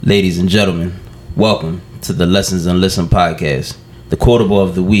Ladies and gentlemen, welcome to the Lessons and Listen podcast. The quotable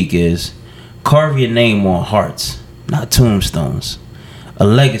of the week is, carve your name on hearts, not tombstones. A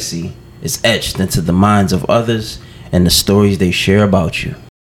legacy is etched into the minds of others and the stories they share about you.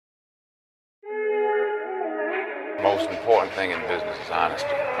 Most important thing in business is honesty,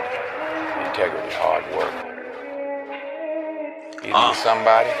 integrity, hard work. You need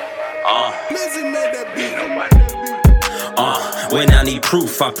somebody? When I need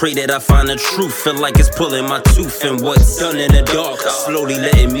proof, I pray that I find the truth. Feel like it's pulling my tooth, and what's done in the dark slowly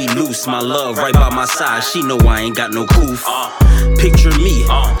letting me loose. My love right by my side, she know I ain't got no proof. Picture me,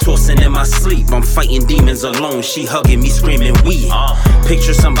 tossing in my sleep. I'm fighting demons alone, she hugging me, screaming we.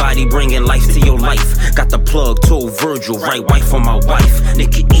 Picture somebody bringing life to your life. Got the plug, told Virgil, right wife on my wife.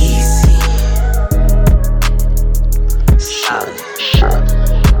 Nigga, easy.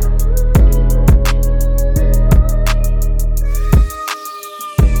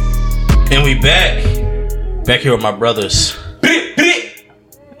 And we back here with my brothers.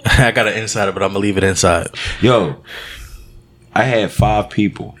 I got an insider, but I'm gonna leave it inside. Yo, I had 5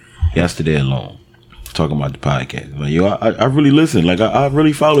 people yesterday alone talking about the podcast. Like, yo, I really listen. Like, I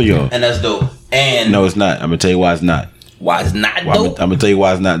really follow y'all. And that's dope. And no, it's not. I'm gonna tell you why it's not. Why it's not dope? I'm gonna tell you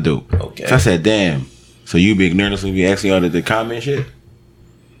why it's not dope. Okay. So I said, damn. So you be ignoring us when we asking y'all to comment shit?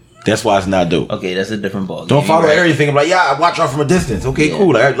 That's why it's not dope. Okay, that's a different ball. Don't follow everything. I'm like, yeah, I watch y'all from a distance. Okay,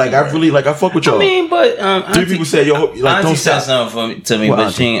 cool. I really I fuck with y'all. I mean, but 3 people said, yo, like, Auntie don't said stop. something to me, What but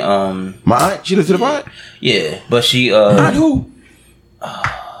auntie? she ain't, My aunt, she listened to the pod? yeah, but she Aunt who?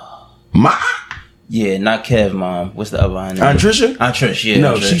 My aunt? yeah, not Kev mom. What's the other aunt? Aunt Trisha? Aunt Trish, yeah.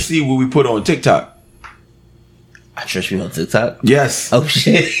 No, Aunt Trish. she see what we put on TikTok. Aunt Trish be on TikTok? Yes. Oh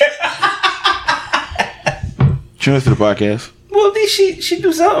shit. She listens to the podcast. Well, did she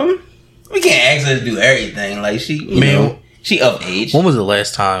do something? We can't ask her to do everything. Like she, you know, she of age. When was the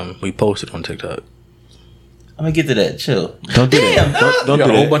last time we posted on TikTok? I'm gonna get to that. Chill. Don't do Damn, that. dog. Don't You do got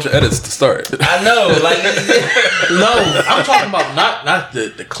a whole that. bunch of edits to start. I know. Like No, I'm talking about not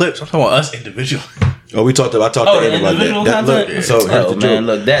the clips. I'm talking about us individually. Oh, I talked the to Ed about individual that. content. Look, so here's Oh the man, joke.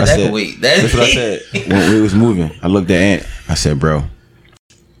 look that I that said- can wait. That's what I said when we was moving. I looked at Ant. I said, bro.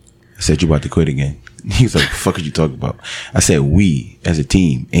 I said, you about to quit again. He was like, the fuck are you talking about? I said, we as a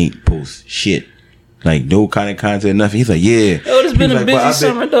team ain't post shit. Like, no kind of content, nothing. He's like, yeah. Yo, it's been He a was like, "But I busy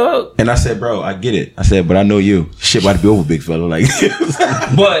bet-" summer, dog. And I said, bro, I get it. I said, but I know you. Shit about to be over, big fella. Like,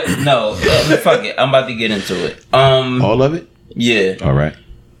 But no, fuck it. I'm about to get into it. all of it? Yeah. All right.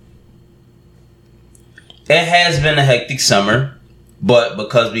 It has been a hectic summer, but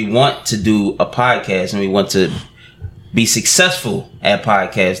because we want to do a podcast and we want to be successful at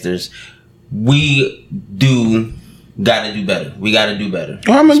podcasters, we gotta do better. We gotta do better.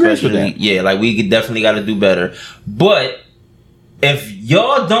 Oh, I'm agreeing with Especially- that. Yeah, like we definitely gotta do better. But if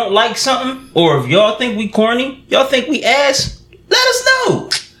y'all don't like something, or if y'all think we corny, y'all think we ass, let us know.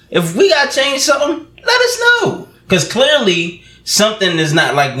 If we gotta change something, let us know. Because clearly something is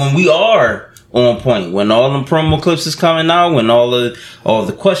not, like when we are on point, when all the promo clips is coming out, when all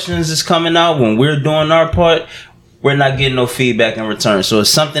the questions is coming out, when we're doing our part, we're not getting no feedback in return. So it's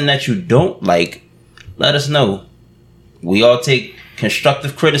something that you don't like, let us know. We all take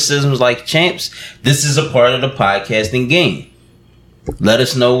constructive criticisms like champs. This is a part of the podcasting game. Let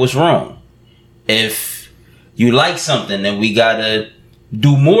us know what's wrong. If you like something and we gotta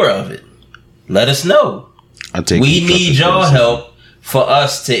do more of it, let us know. We need y'all help for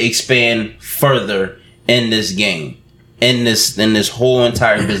us to expand further in this game, in this whole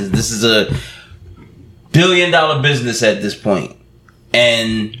entire business. This is a $1 billion business at this point,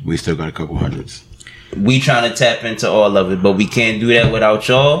 and We still got a couple hundreds. we trying to tap into all of it, but we can't do that without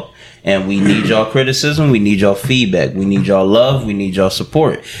y'all. And we need y'all criticism. We need y'all feedback. We need y'all love. We need y'all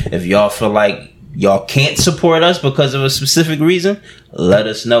support. If y'all feel like y'all can't support us because of a specific reason, let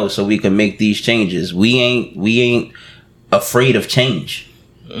us know so we can make these changes. We ain't afraid of change.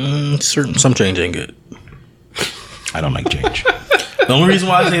 Some change ain't good. I don't like change. The only reason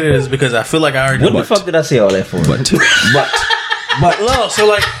why I say that is because I feel like I already What know. the fuck did I say all that for? But No, so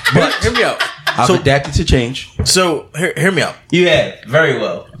like, hear me out. I've adapted to change. So hear me out. You have very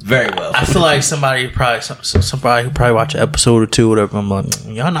well, very well. I feel like somebody who probably watch an episode or two, whatever. I'm like,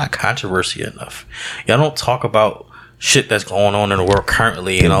 y'all not controversy enough. Y'all don't talk about shit that's going on in the world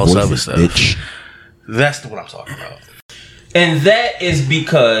currently and all this other stuff. Bitch. That's what I'm talking about. And that is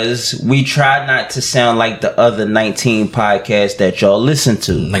because we try not to sound like the other 19 podcasts that y'all listen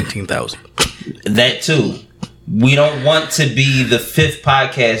to. 19,000. That too. We don't want to be the 5th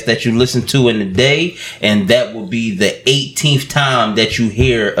podcast that you listen to in a day, and that will be the 18th time that you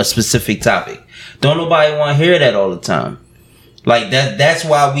hear a specific topic. Don't nobody want to hear that all the time. Like that's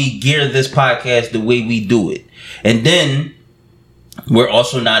why we gear this podcast the way we do it. And then we're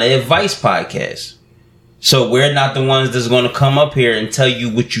also not an advice podcast. So we're not the ones that's going to come up here and tell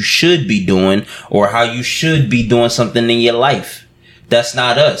you what you should be doing or how you should be doing something in your life. That's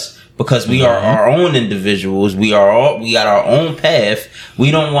not us, because we are our own individuals. We got our own path.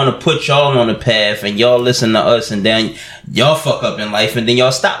 We don't want to put y'all on a path and y'all listen to us and then y'all fuck up in life and then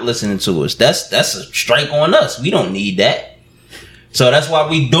y'all stop listening to us. That's a strike on us. We don't need that. So that's why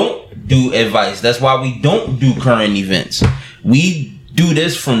we don't do advice. That's why we don't do current events. We do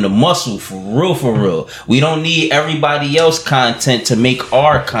this from the muscle, for real. We don't need everybody else content to make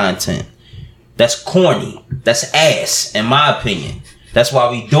our content. That's corny. That's ass, in my opinion. That's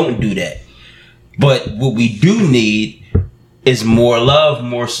why we don't do that. But what we do need is more love,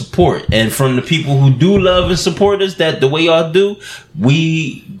 more support. And from the people who do love and support us, that the way y'all do,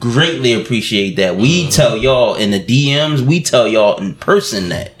 we greatly appreciate that. We tell y'all in the DMs, we tell y'all in person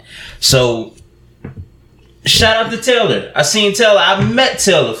that. So shout out to Taylor. I seen Taylor. I met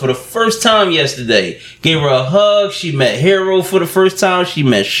Taylor for the first time yesterday. Gave her a hug. She met Hero for the first time. She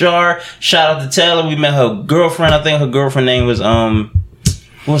met Shar. Shout out to Taylor. We met her girlfriend. I think her girlfriend name was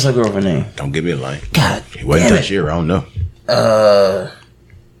what was her girlfriend name? Don't give me a line. God, it wasn't that year. I don't know.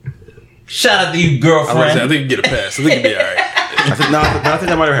 Shout out to you, girlfriend. I think you get a pass. I think you'll be all right. I think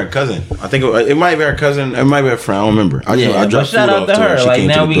that might have been her cousin. I think it might have been her cousin. It might be her friend. I don't remember. I but dropped shout food out off to her. She Like came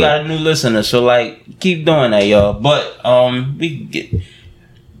to now the we door. got a new listener. So like keep doing that, y'all. But we can get.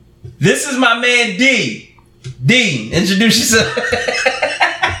 This is my man D. D, introduce yourself.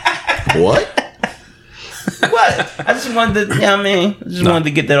 What? What? I just wanted to. Wanted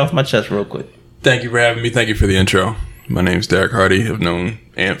to get that off my chest real quick. Thank you for having me. Thank you for the intro. My name's Derek Hardy. I've known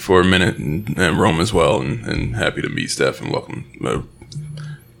Ant for a minute and Rome as well, and happy to meet Steph and welcome.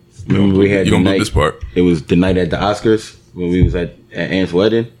 Remember we had you gonna move this part? It was the night at the Oscars when we was at Ant's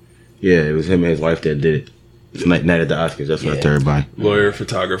wedding. Yeah, it was him and his wife that did it. It's night at the Oscars. That's what I tell everybody. Lawyer,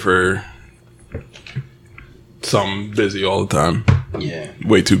 photographer, something busy all the time. Yeah,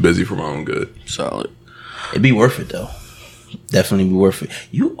 way too busy for my own good. Solid. It'd be worth it though. Definitely be worth it.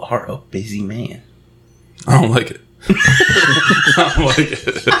 You are a busy man. I don't like it. I don't like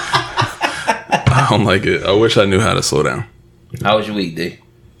it. I don't like it. I wish I knew how to slow down. How was your week, D?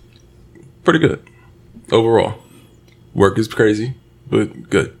 Pretty good. Overall. Work is crazy, but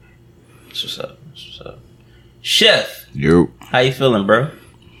good. That's what's up. Chef. Yo. How you feeling, bro?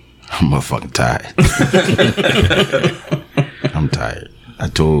 I'm motherfucking tired. I'm tired. I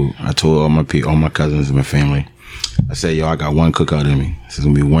told all my cousins and my family. I said, yo, I got one cookout in me. This is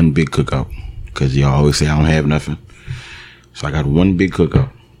gonna be one big cookout. Cause y'all always say I don't have nothing. So I got one big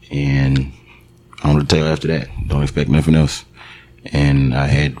cookout. And I want to tell you after that, don't expect nothing else. And I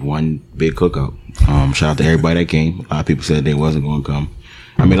had one big cookout. Shout out to everybody that came. A lot of people said they wasn't going to come.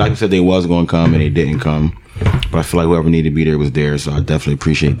 I mean, like I said, they was going to come and they didn't come. But I feel like whoever needed to be there was there. So I definitely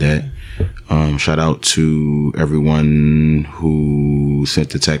appreciate that. Shout out to everyone who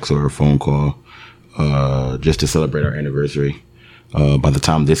sent a text or a phone call just to celebrate our anniversary. By the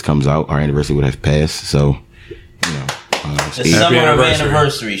time this comes out, our anniversary would have passed. So, you know. The summer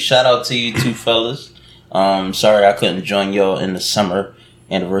anniversary. Shout out to you two fellas. Sorry I couldn't join y'all in the summer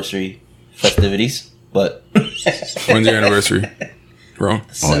anniversary festivities, but when's your anniversary? Wrong.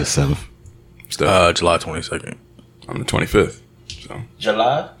 August 7th. July 22nd. I'm the 25th. So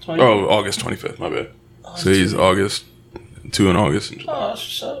July 25th? Oh, August 25th. My bad. So he's August, 2 in August. Oh, that's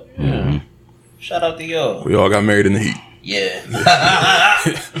what's up. Yeah. Mm-hmm. Shout out to y'all. We all got married in the heat. Yeah.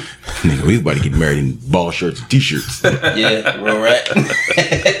 Nigga, we about to get married in ball shirts and t-shirts. Yeah, real right.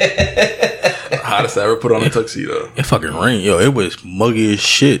 Hottest I ever put on a tuxedo. It fucking rained. Yo, it was muggy as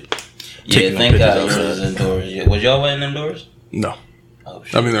shit. Yeah, thank God it was indoors. Yeah. Was y'all wedding indoors? No. Oh,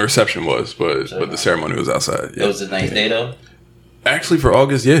 shit. I mean, the reception was, but the ceremony was outside. Yeah. It was a nice day, though? Actually, for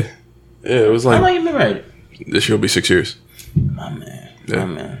August, yeah. Yeah, it was like... How long you been married? This year will be 6 years. My man. Yeah. My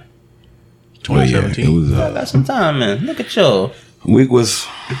man. 2017. It was, I got some time, man. Look at y'all. Week was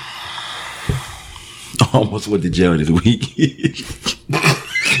almost went to jail this week. Because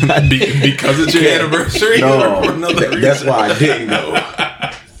it's your anniversary? No, or another reason? that's why I didn't go.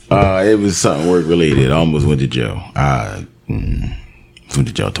 It was something work related. I almost went to jail. Went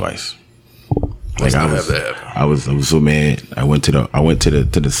to jail twice. Like I was so mad. I went to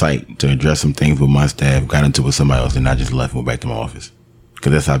the site to address some things with my staff. Got into it with somebody else, and I just left and went back to my office.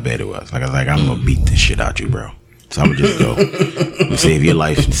 Cause that's how bad it was. Like I was like, I'm gonna beat this shit out you, bro. So I'm gonna just go and save your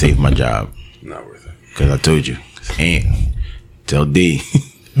life and save my job. Not worth it. Cause I told you, Ant, tell D,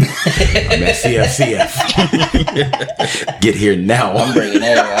 I'm at CFCF. Get here now. I'm bringing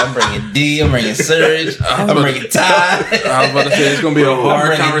everyone. I'm bringing D. I'm bringing Serge. I'm bringing Ty. I was about to say it's gonna be a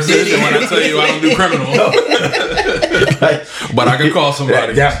hard conversation when I tell you I don't do criminal, but I can call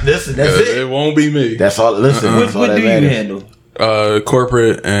somebody. Listen, that's it. It won't be me. That's all. Listen, that's all What that do you matters. handle?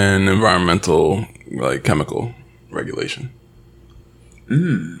 Corporate and environmental, like chemical regulation.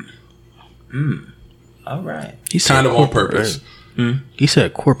 All right. He's Kind of on purpose. He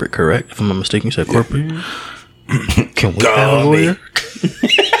said corporate, correct? If I'm not mistaken, he said corporate. Can we have a lawyer?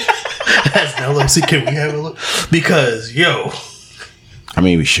 As an LLC, can we have a lawyer? Because, yo. I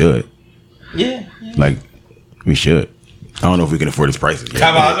mean, we should. Yeah. Like, we should. I don't know if we can afford his prices.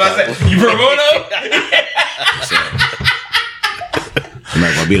 Come on, I was about to say, you pro bono? I'm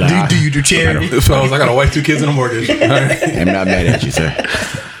not gonna be like, Do you do charity? Fellas, I got a wife, 2 kids, and a mortgage. All right. I'm not mad at you, sir.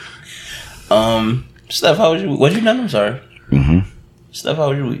 Steph, how was your week? What you done? I'm sorry. Steph, how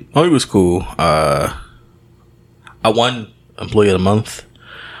was your week? Oh, it was cool. I won Employee of the Month,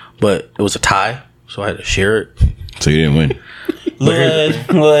 but it was a tie, so I had to share it. So you didn't win. What?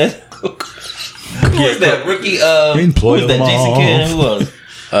 Who was that? Rookie, Employee who was that? of the Jason month. Kidd? Who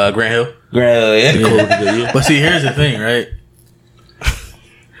was? Grant Hill. Grant, yeah. But see, here's the thing, right?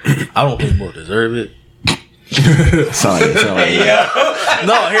 I don't think we'll deserve it. Sound like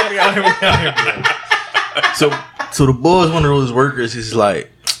No, hear me out. So the boy is one of those workers. He's like,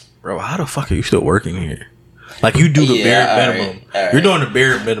 bro, how the fuck are you still working here? Like, you do the Yeah, bare minimum. all right. You're doing the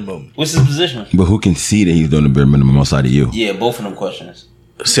bare minimum. What's his position? But who can see that he's doing the bare minimum outside of you? Yeah, both of them questions.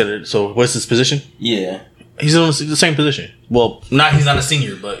 So what's his position? Yeah. He's in the same position. Well, he's not a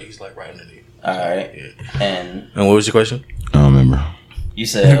senior, but he's like right underneath. All right. Yeah. And And what was your question? I don't remember. you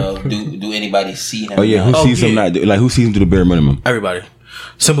said, do anybody see him? Oh yeah, who sees him not do, like who sees him do the bare minimum? Everybody.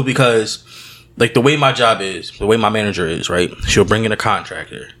 Simple because, like, the way my job is, the way my manager is, right? She'll bring in a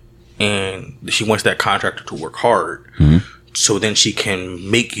contractor, and she wants that contractor to work hard, so then she can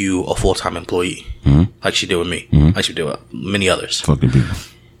make you a full-time employee, like she did with me, like she did with many others. Fucking people.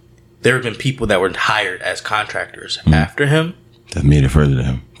 There have been people that were hired as contractors after him. That made it further to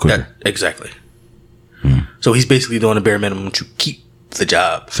him quicker. Exactly. So he's basically doing the bare minimum to keep the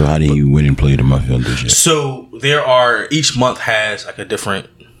job. So how do you win Employee of the Month and do shit? So each month has like a different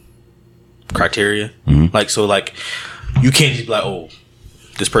criteria. Like, so like, you can't just be like, oh,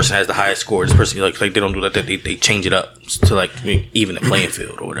 this person has the highest score. This person, like they don't do that. They change it up to like even the playing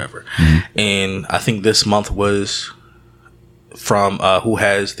field or whatever. And I think this month was from who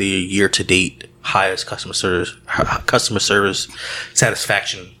has the year to date highest customer service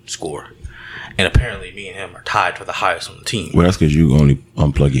satisfaction score. And apparently me and him are tied for the highest on the team. Well, that's because you only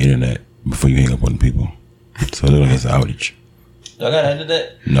unplug your internet before you hang up on the people. So it looks like it's an outage. Do I gotta edit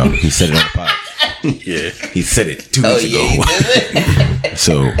that? No, he said it on the pod. Yeah. He said it 2 Oh weeks yeah, ago. he did it.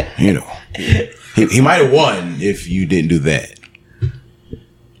 So, you know, he might have won if you didn't do that.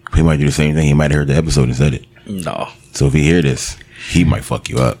 He might do the same thing. He might have heard the episode and said it. No. So if he hear this, he might fuck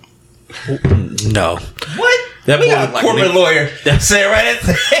you up. No. What? That We boy got a like corporate lawyer. Say it right at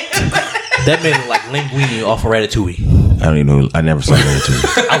That man look like Linguini off of Ratatouille. I don't even know. I never saw that too.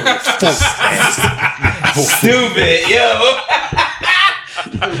 Stupid, yo.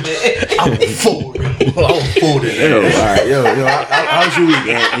 I was folded. Yo, all right, yo, how was your week,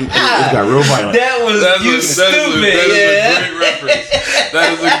 man? It got real violent. That was stupid. That is a great reference. That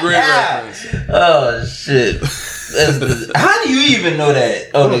is a great reference. Oh shit. How do you even know that?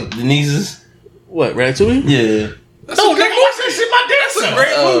 Oh, the nieces. What, Ratatouille? Yeah. That's a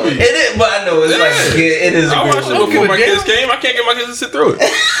great movie. It is, but I know it's like it is. I A watched great it movie. before my kids came. I can't get my kids to sit through it.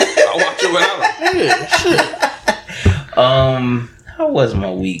 I watch it without them. How was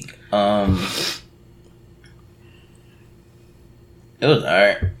my week? It was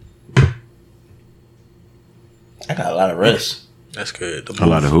alright. I got a lot of rest. That's good. A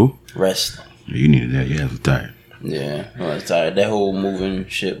lot of who? Rest. You needed that. Yeah, I was tired. Yeah, I was tired. That whole moving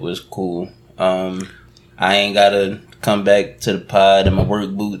shit was cool. I ain't gotta come back to the pod in my work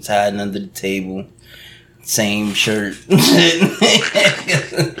boots hiding under the table. Same shirt. Because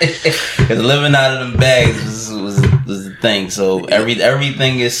living out of them bags was the thing. So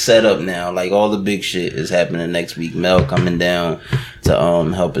everything is set up now. Like all the big shit is happening next week. Mel coming down to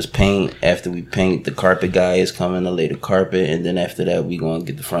help us paint. After we paint, the carpet guy is coming to lay the carpet, and then after that we gonna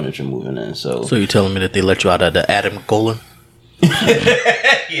get the furniture moving in. So you telling me that they let you out of the Adam Golan?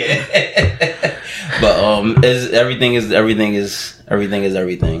 yeah. But everything is everything.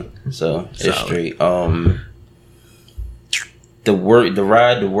 So it's Solid. straight. The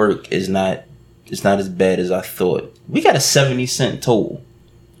ride to work is not as bad as I thought. We got a 70-cent toll,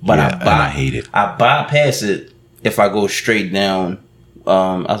 but Yeah, and I hate it. I bypass it if I go straight down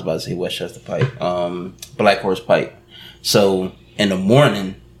I was about to say Westchester Pike. Black Horse Pike. So in the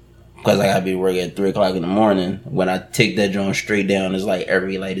morning, because I gotta be to work at 3 o'clock in the morning, when I take that joint straight down, it's like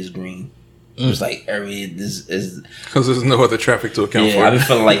every light is green. It's like this is because there's no other traffic to account for. I be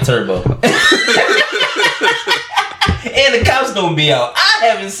feeling like Turbo. And the cops don't be out. I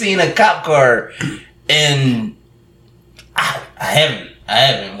haven't seen a cop car, and I haven't.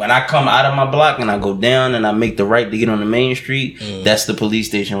 When I come out of my block and I go down and I make the right to get on the main street, that's the police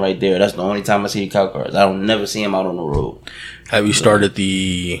station right there. That's the only time I see cop cars. I don't never see them out on the road. Have you started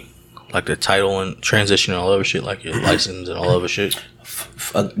the title and transition and all other shit, like your license and all other shit?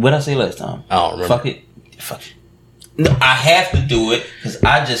 What I say last time? I don't remember. Fuck it. No, I have to do it because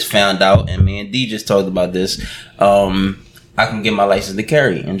I just found out, and me and D just talked about this. I can get my license to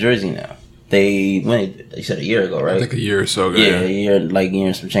carry in Jersey now. They said a year ago, right? I think a year or so ago. Yeah, a year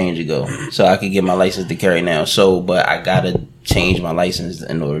and some change ago. So I could get my license to carry now. So, but I gotta change my license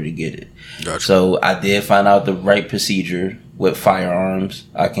in order to get it. Gotcha. So I did find out the right procedure with firearms.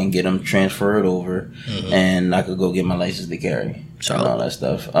 I can get them transferred over, and I could go get my license to carry and all that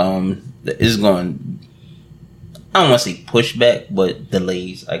stuff. It's going. I don't want to say pushback, but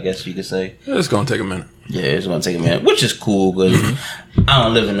delays, I guess you could say. It's gonna take a minute. Yeah, it's gonna take a minute, which is cool because I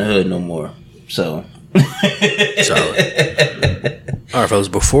don't live in the hood no more. So, solid. All right, fellas.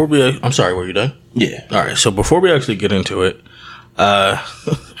 Before I'm sorry, were you done? Yeah. All right. So before we actually get into it, I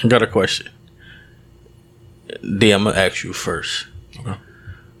got a question. D, I'm gonna ask you first. Okay.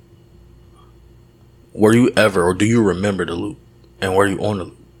 Were you ever, or do you remember the loop? And were you on the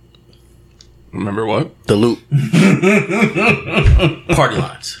loop? Remember what? The loop. Party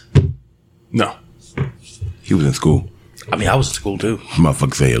lines. No. He was in school. I mean, I was in school too.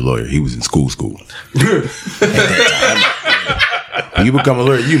 Motherfucker say a lawyer. He was in school. At that time. When you become a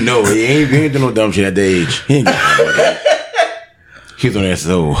lawyer, you know he ain't doing no dumb shit at that age. He ain't got that. He was on there,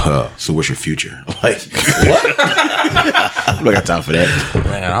 so what's your future? Like, what? I don't got time for that.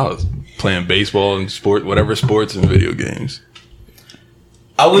 Man, I was playing baseball and sports and video games.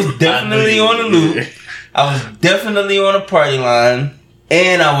 I was definitely on the loop. I was definitely on a party line,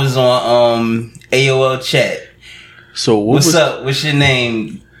 and I was on AOL chat. So what's up? What's your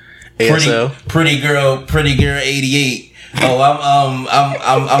name? ASL? Pretty girl 88. Oh,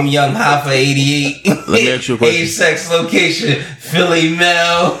 I'm young Hoffa 88. Let me ask you a question. Age, sex, location, Philly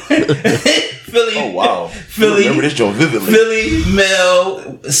male. Philly. Oh wow! Philly. I remember this joke vividly. Philly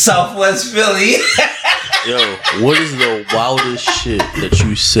male, Southwest Philly. Yo, what is the wildest shit that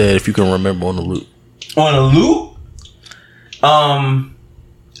you said, if you can remember, on the loop? On a loop? I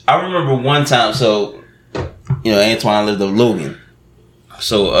remember one time, so, Antoine lived in Logan.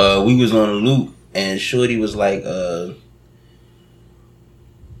 So, we was on a loop, and Shorty was like,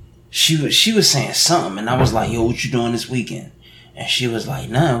 she was saying something, and I was like, yo, what you doing this weekend? And she was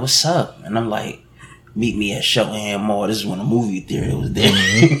like, nah, what's up? And I'm like, meet me at Shellingham Mall. This is when the movie theater was there.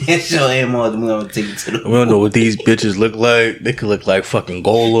 At Shellingham Mall, we're going to take you to the We don't know what these bitches look like. They could look like fucking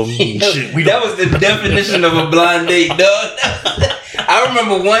Golem. Shit, that was the definition of a blind date, dog. I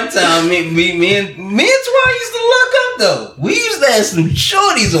remember one time, me and Twan used to look up, though. We used to have some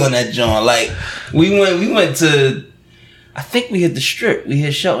shorties on that joint. Like, we went to, I think we hit the Strip. We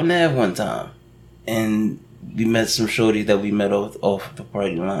hit Shelton Ave one time. And we met some shorties that we met off the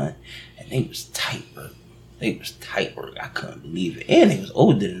party line. And they was tight work. I couldn't believe it. And they was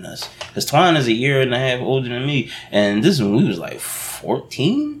older than us. Because Twan is a year and a half older than me. And this one, we was like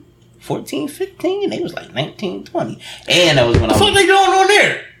 14, 15. They was like 19, 20. And that was when What the fuck they going on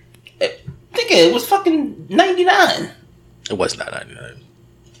there? I think it was fucking 99. It was not 99.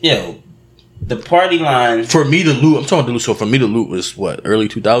 Yo, the party line. For me, the loop, I'm talking the loop, so for me, the loop was what, early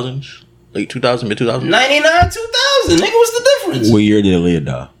 2000s? Late 2000s, mid 2000s? 99, 2000. Nigga, what's the difference? What year did Aaliyah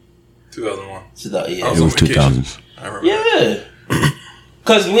die? 2001. Yeah. It was 2000s. I remember. Yeah.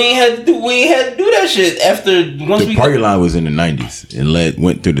 Cause we ain't had to do that shit after once The party line was in the 90s. It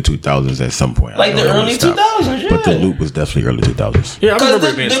went through the 2000s at some point. like the early 2000s, yeah. But the loop was definitely early 2000s. Yeah, I remember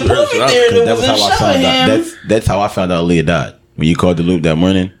Cause it being the super early movie 2000s. theater That was was in how I found out. Shellingham. That's how I found out Aaliyah died. When you called the loop that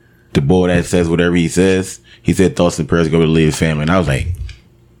morning, the boy that says whatever he says, he said thoughts and prayers go to Aaliyah's family, and I was like,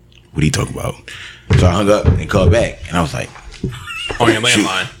 "What are you talking about?" So I hung up and called back, and I was like, On your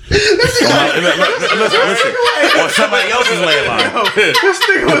landline. listen. On somebody else's landline. This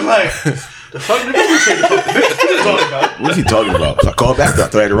nigga was like, the fuck did you say? What's he talking about? So I called back. I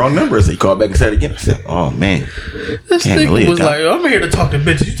thought I had the wrong number. So he called back and said it again. I said, "Oh man." This Damn, nigga Aaliyah was died. like, I'm here to talk to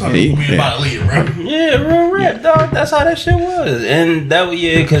bitches. You talking to me about Aaliyah, bro? Yeah, real rap, dog. That's how that shit was. And that was,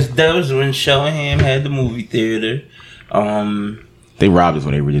 because that was when Shellingham had the movie theater. And They robbed us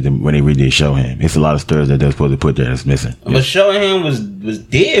when they redid Showham. It's a lot of stores that they're supposed to put there that's missing. But Showham was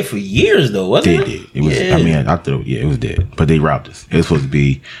dead for years though, wasn't it? It was. Yeah. I mean, I thought it was dead, but they robbed us. It was supposed to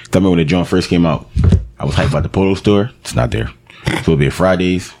be. I remember when the joint first came out, I was hyped about the Polo store. It's not there. It's supposed to be at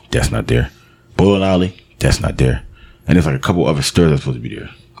Fridays. That's not there. Bowling Alley. That's not there. And there's like a couple other stores that's supposed to be there.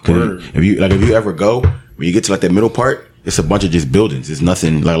 If you ever go, when you get to like that middle part, it's a bunch of just buildings. It's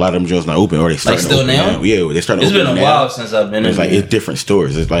nothing like a lot of them joints not open or they starting still to open now. Yeah, they're starting. It's to open been a while since I've been. It's like it's different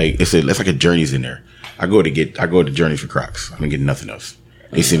stores. It's like it's like a Journeys in there. I go to Journeys for Crocs. I'm getting nothing else.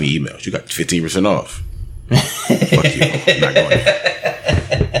 They send me emails. You got 15% off. Fuck you. I'm not going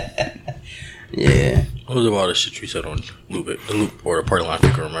there. Yeah. What was all the shit you said on the loop or the party line? If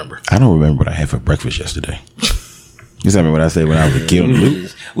you can remember. I don't remember what I had for breakfast yesterday. You tell me what I said when I was a kid on the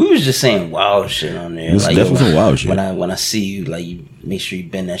loop? We was just saying wild shit on there. Like, definitely some wild shit. When I see you, like, you make sure you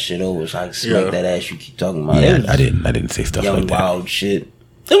bend that shit over so I can smack that ass you keep talking about. Yeah, I didn't say stuff like that. Wild shit.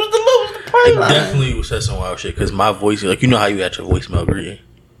 It was the party line. Definitely said some wild shit because my voice, like, you know how you got your voicemail greeting,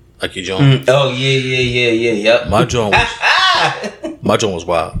 like your joint. Oh yeah. Yep. My joint was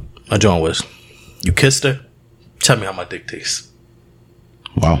wild. My joint was, you kissed her. Tell me how my dick tastes.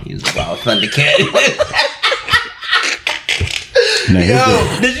 Wow. He was a wild Thundercat.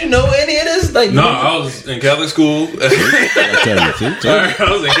 Now, did you know any of this? Like, No, I was in Catholic school. I was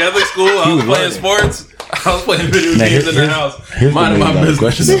in Catholic school. I was playing sports. I was playing video games in the house. Minding my business.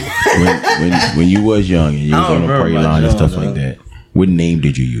 Question, when you was young and you was on the party line and stuff like that, what name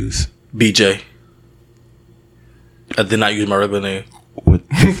did you use? BJ. I did not use my regular name. What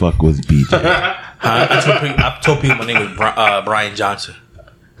the fuck was BJ? I told people my name was Brian Johnson.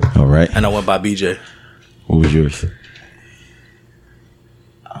 All right. And I went by BJ. What was yours?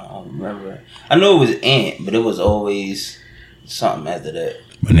 I don't remember. I know it was Ant, but it was always something after that.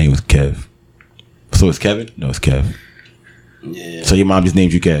 My name was Kev. So it's Kevin? No, it's Kev. Yeah. So your mom just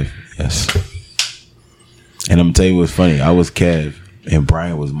named you Kev? Yes. And I'm gonna tell you what's funny. I was Kev and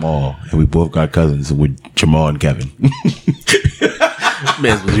Brian was Maul, and we both got cousins with Jamal and Kevin.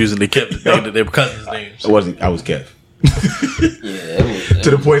 Man was using the Kevin, their cousins' names. I was Kev. Yeah. To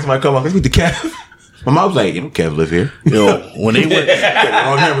the point somebody come up, let's meet the Kev. My mom was like, you know, Kev live here. Yo, when they went,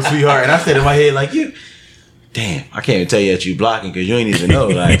 wrong number, sweetheart. And I said in my head, like, you, damn, I can't even tell you that you blocking because you ain't even know.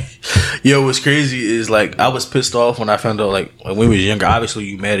 Like, yo, what's crazy is like I was pissed off when I found out like when we was younger. Obviously,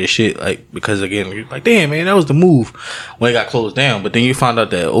 you mad as shit, like because again, you're like, damn man, that was the move when it got closed down. But then you found out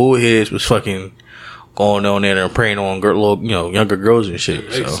that old heads was fucking going on there and preying on little, younger girls and shit. It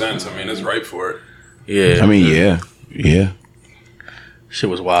makes sense. I mean, it's right for it. Yeah, I mean, yeah. Shit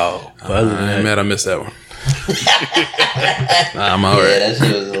was wild. But other than that, man, I missed that one. I'm all right. Yeah, that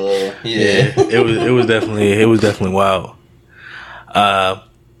shit was a little. Yeah. it was definitely wild.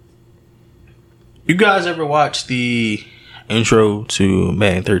 You guys ever watch the intro to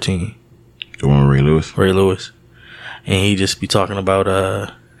Madden 13? The one with Ray Lewis, and he just be talking about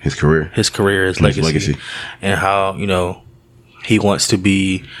his career, his legacy, and how he wants to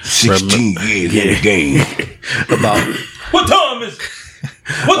be 16 years in the game. About What time is?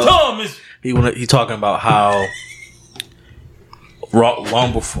 What time is? He talking about how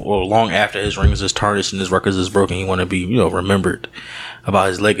long after his rings is tarnished and his records is broken, he want to be remembered about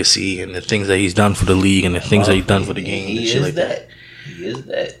his legacy and the things that he's done for the league and the things that he's done for the game. He and shit is like that. He is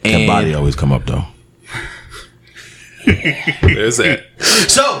that. That body always come up though. There's that.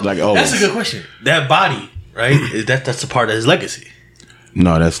 So Like that's always. a good question. That body, right? That's a part of his legacy.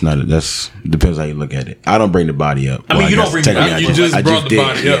 No, that's not it. That's depends how you look at it. I don't bring the body up. I mean, you don't bring the body up. You just brought the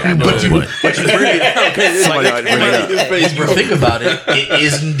body up. Yeah, But you bring it. Somebody ought to bring it up. If you think about it, it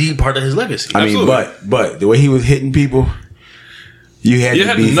is indeed part of his legacy. I mean, but the way he was hitting people, you had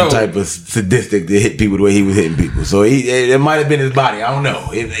to be some type of sadistic to hit people the way he was hitting people. So it might have been his body. I don't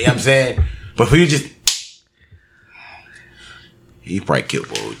know. You know what I'm saying? But for you just... He probably killed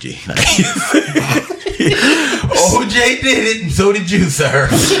OJ. OJ did it, and so did you, sir.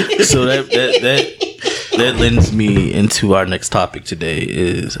 So that lends me into our next topic today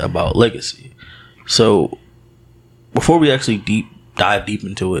is about legacy. So before we actually dive deep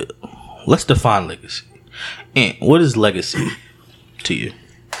into it, let's define legacy. And what is legacy to you?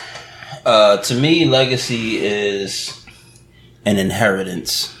 To me, legacy is an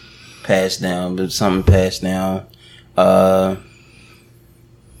inheritance passed down, but something passed down.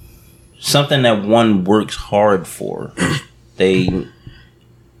 Something that one works hard for.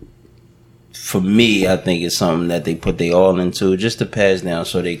 For me, I think it's something that they put their all into just to pass down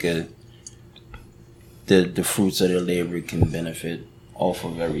so they could, the fruits of their labor can benefit off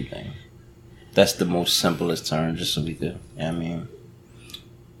of everything. That's the most simplest term, just so we could,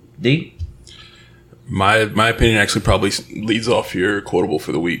 D? My opinion actually probably leads off your quotable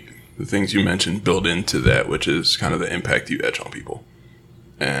for the week. The things you mentioned build into that, which is kind of the impact you etch on people.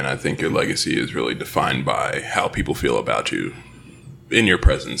 And I think your legacy is really defined by how people feel about you in your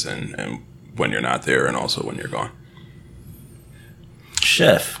presence and when you're not there and also when you're gone.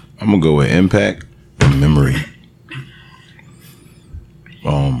 Chef. I'm going to go with impact and memory.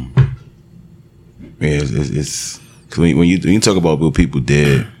 It's when you talk about what people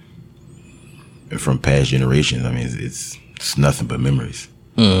did from past generations, I mean, it's nothing but memories.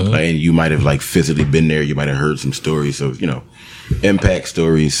 Mm-hmm. Like, and you might have like physically been there. You might have heard some stories. So, you know, impact,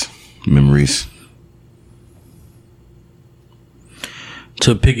 stories, memories.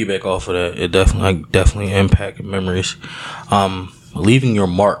 To piggyback off of that, it definitely impact memories. Leaving your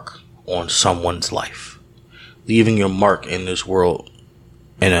mark on someone's life, leaving your mark in this world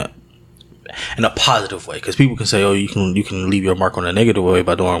in a positive way. Because people can say, "Oh, you can leave your mark on a negative way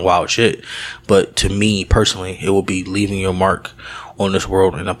by doing wild shit." But to me personally, it will be leaving your mark on this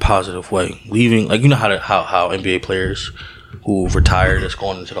world in a positive way. Leaving, like, you know how NBA players who retired that's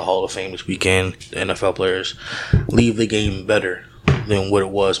going into the Hall of Fame this weekend, the NFL players, leave the game better than what it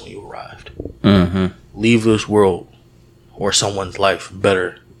was when you arrived. Mm-hmm. Leave this world or someone's life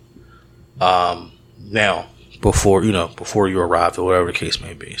better now before you arrived, or whatever the case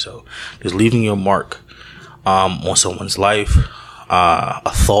may be. So just leaving your mark on someone's life,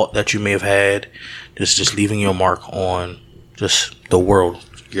 a thought that you may have had, just leaving your mark on just the world,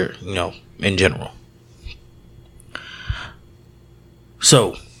 in general.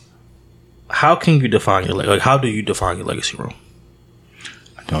 So how can you define your legacy? Like, how do you define your legacy, Ron?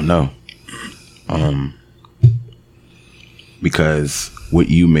 I don't know. Because what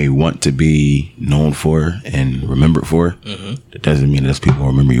you may want to be known for and remembered for, that doesn't mean that's people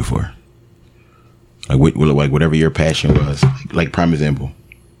remember you for. Like whatever your passion was. Like prime example,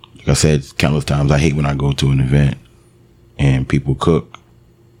 like I said countless times, I hate when I go to an event and people cook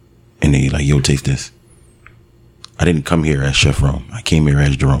and they like, yo, taste this. I didn't come here as Chef Rome. I came here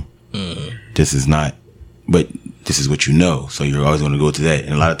as Jerome. This is not, but this is what you know. So you're always going to go to that.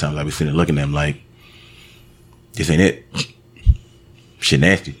 And a lot of times I'll be sitting there looking at them like, this ain't it. Shit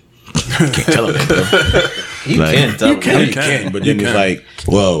nasty. You can't tell them that, bro. You can, but then it's like,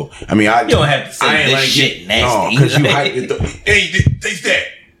 whoa. I mean, you don't have to say this shit nasty. Because you hype it. Hey, taste that.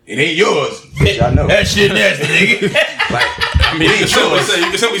 It ain't yours. Bitch, I know. That shit nasty, nigga. I mean, you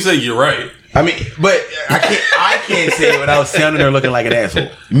can simply say you're right. I mean, but I can't say it without sounding there looking like an asshole.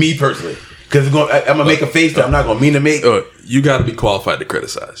 Me personally. Because I'm going to make a face that I'm not going to mean to make. You got to be qualified to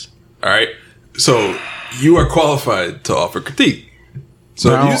criticize. All right? So you are qualified to offer critique. So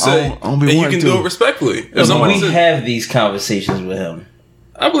if you say, and you can do it respectfully. We have these conversations with him.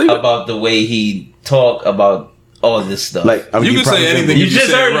 I believe about the way he talk about all this stuff. Like, you can say anything. You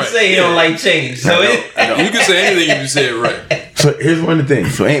just heard him say he don't like change. So you can say anything if you say it right. So here's one of the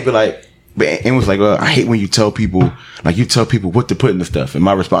things. So Ant be like, but Ant was like, well, I hate when you tell people what to put in the stuff. And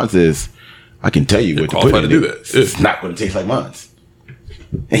my response is, I can tell you what to put in it. Do that. It's not going to taste like mine.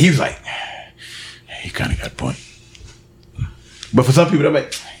 And he was like, you kind of got a point. But for some people, they're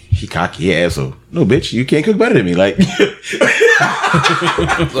like, he cocky asshole. No, bitch, you can't cook better than me. Like, but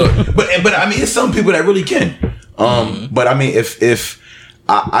I mean, it's some people that really can. But I mean, if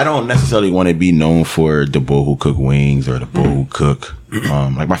I don't necessarily want to be known for the bull who cook wings or the bull who cook.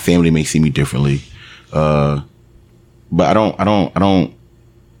 Like my family may see me differently, but I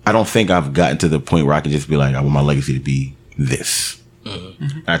don't think I've gotten to the point where I can just be like, I want my legacy to be this.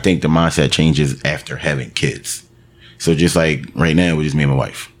 I think the mindset changes after having kids. So just like right now, we're just me and my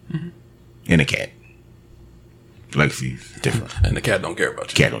wife and a cat. Legacy is different, and the cat don't care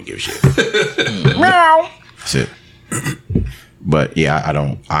about you. Cat don't give a shit. Meow. That's it. But yeah, I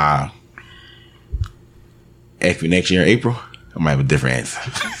don't. After next year, April, I might have a different answer.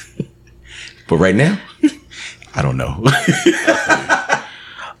 But right now, I don't know.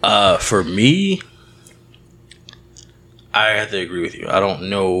 For me, I have to agree with you. I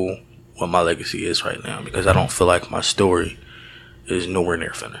don't know what my legacy is right now because I don't feel like my story is nowhere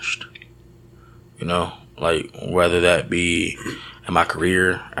near finished. You know, like whether that be in my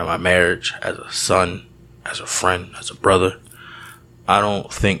career, in my marriage, as a son, as a friend, as a brother, I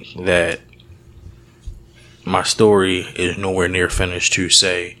don't think that my story is nowhere near finished to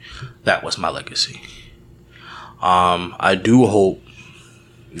say that was my legacy. I do hope,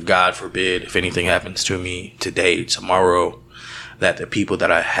 God forbid, if anything happens to me today, tomorrow, that the people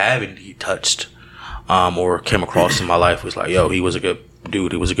that I have indeed touched or came across in my life was like, yo, he was a good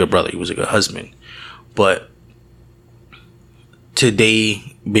dude, he was a good brother, he was a good husband. But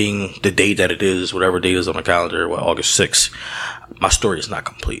today being the day that it is, whatever date is on the calendar, August 6th, my story is not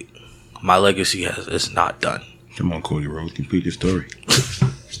complete. my legacy is not done. Come on, Cody Rhodes, complete your story.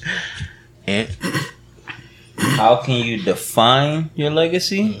 And How can you define your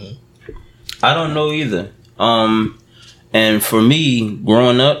legacy? I don't know either. And for me,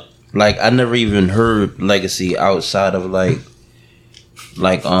 growing up, like I never even heard legacy outside of like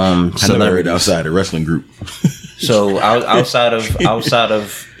I never heard outside the wrestling group. So outside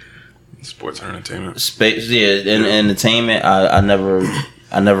of Sports and entertainment. space, yeah, and entertainment, I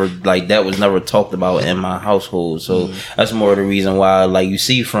never like that was never talked about in my household. So that's more the reason why, like you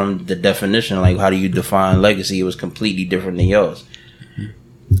see from the definition, like how do you define legacy? It was completely different than yours.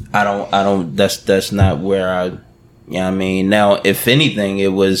 I don't. That's not where I. You know what I mean? Now, if anything,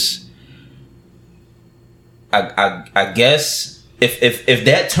 it was. I guess if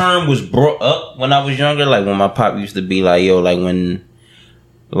that term was brought up when I was younger, like when my pop used to be like, yo, like when,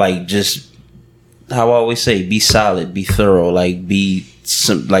 like just how I always say, be solid, be thorough, like be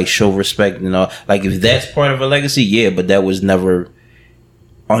some, like show respect and all. Like if that's part of a legacy, yeah, but that was never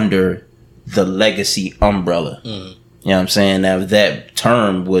under the legacy umbrella. You know what I'm saying? Now if that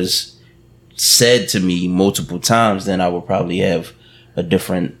term was said to me multiple times, then I would probably have a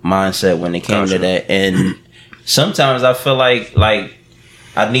different mindset when it came to that. And sometimes I feel like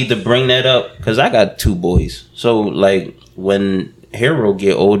I need to bring that up because I got 2 boys. So like when Hero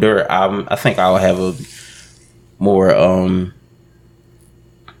get older, I think I'll have a more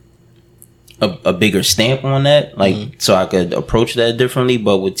a bigger stamp on that, like so I could approach that differently.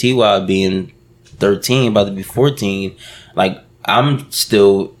 But with TY being 13, about to be 14, like I'm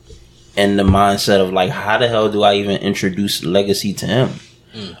still in the mindset of like, how the hell do I even introduce legacy to him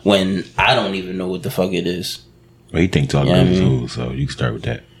when I don't even know what the fuck it is? Well, you think tall Yeah, girls I mean- hoes, so you can start with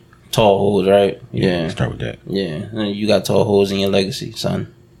that. Tall hoes, right? Yeah, Start with that. yeah. You got tall hoes in your legacy,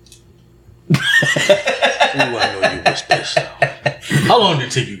 son. ooh, I know you was pissed. How long did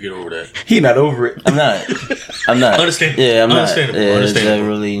it take you to get over that? He not over it. I'm not. Understandable. Yeah, I'm not. Understandable. Yeah, it's Understandable. not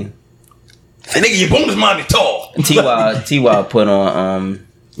really. That nigga, your bonus mind is tall. Ty put on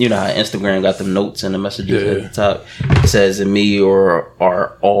you know how Instagram got the notes and the messages at the top. It says and me or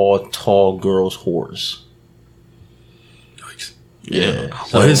are all tall girls whores. Yeah.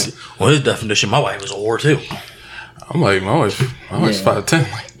 Well, his definition, my wife was a whore too. I'm like, my wife's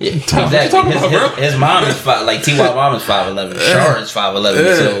 5'10". Like, Yeah, talking exactly. about, bro? His mom is like Ty mom is 5'11". Char's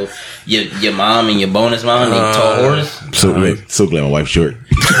 5'11". So your mom and your bonus mom, they tall whores. So glad my wife's short.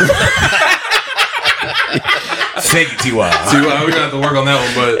 Thank you, Ty. See, we're gonna have to work on that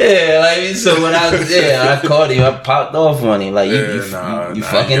one, but Yeah, like so when I called him, I popped off on him. Like you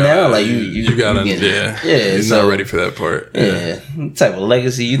fucking now, like you gotta, getting- yeah, you're so, not ready for that part. Yeah, what type of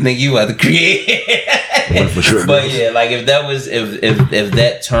legacy you think you about to create? One for sure. But yeah, like if that was if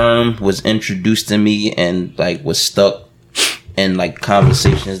that term was introduced to me and like was stuck in like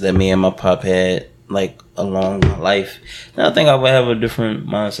conversations that me and my pop had like along my life, then I think I would have a different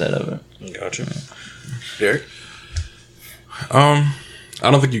mindset of it. Gotcha. Derek? I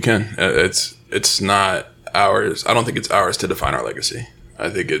don't think you can. It's not ours. I don't think it's ours to define our legacy. I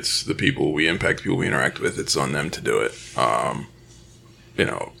think it's the people we impact, people we interact with. It's on them to do it. You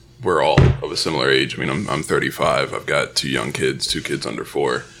know, we're all of a similar age. I mean, I'm 35. I've got 2 young kids, 2 kids under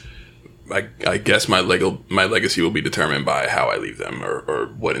 4. I guess my legacy will be determined by how I leave them or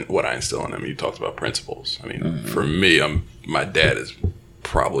what I instill in them. You talked about principles. I mean, for me, my dad is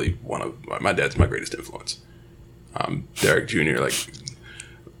probably my dad's my greatest influence. Derek Jr.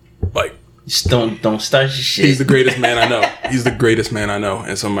 like Just don't start your shit. he's the greatest man I know. He's the greatest man I know,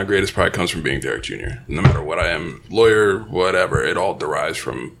 and some of my greatest pride comes from being Derek Jr. No matter what I am, lawyer, whatever, it all derives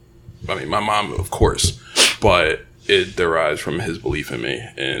from. I mean, my mom, of course, but it derives from his belief in me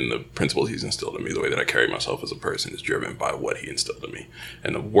and the principles he's instilled in me. The way that I carry myself as a person is driven by what he instilled in me,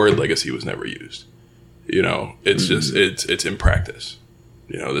 and the word legacy was never used. You know, it's just it's in practice.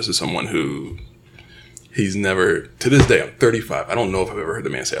 You know, this is someone who he's never, to this day, I'm 35. I don't know if I've ever heard the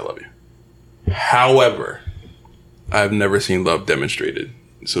man say I love you. However, I've never seen love demonstrated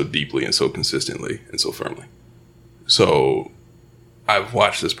so deeply and so consistently and so firmly. So I've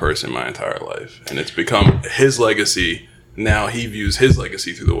watched this person my entire life, and it's become his legacy. Now he views his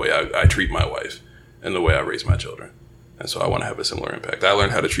legacy through the way I treat my wife and the way I raise my children. And so I want to have a similar impact. I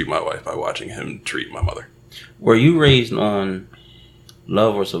learned how to treat my wife by watching him treat my mother. Were you raised on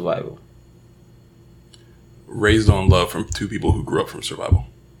love or survival? Raised on love from 2 people who grew up from survival.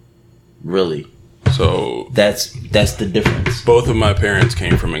 Really? So That's the difference. both of my parents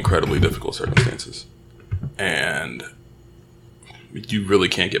came from incredibly difficult circumstances. And you really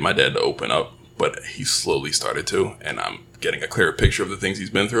can't get my dad to open up, but he slowly started to. And I'm getting a clearer picture of the things he's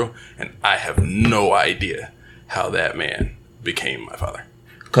been through. And I have no idea how that man became my father.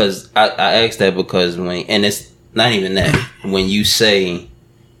 Because I asked that because and it's not even that. When you say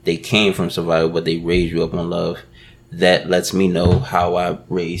they came from survival, but they raised you up on love, that lets me know how I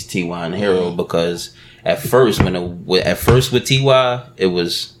raised T.Y. and Hero. Because at first with T.Y., it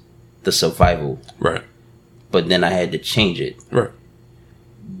was the survival. Right. But then I had to change it. Right.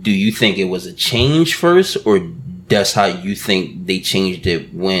 Do you think it was a change first, or that's how you think they changed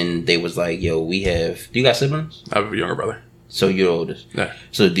it when they was like, yo, do you got siblings? I have a younger brother. So you're the oldest. Yeah.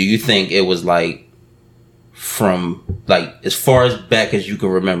 So do you think it was like from like as far as back as you can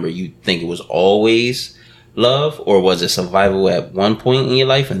remember, you think it was always love, or was it survival at one point in your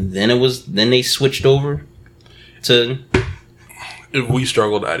life and then they switched over to? If we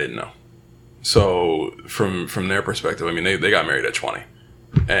struggled, I didn't know. So from their perspective, I mean, they got married at 20,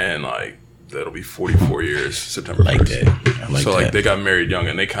 and like that'll be 44 years September 1st. I like so like that. they got married young,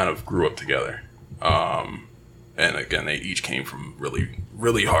 and they kind of grew up together. And again, they each came from really,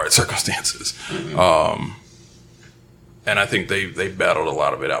 really hard circumstances. And I think they battled a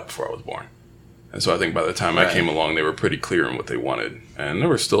lot of it out before I was born. And so I think by the time I came along, they were pretty clear on what they wanted, and there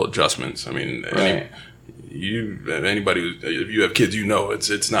were still adjustments. I mean, anybody, if you have kids, you know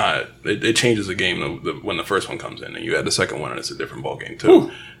it's not. It changes the game when the first one comes in, and you add the second one, and it's a different ball game too.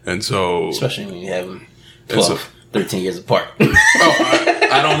 Ooh. And so, especially when you have them 12, 13 years apart.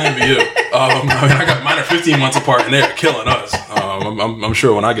 I don't envy you. I mean, I got mine are 15 months apart, and they're killing us. I'm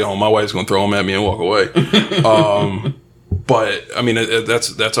sure when I get home, my wife's gonna throw them at me and walk away. But I mean,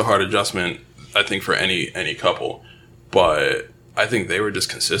 that's a hard adjustment, I think, for any couple. But I think they were just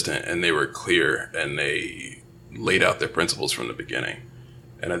consistent, and they were clear, and they laid out their principles from the beginning.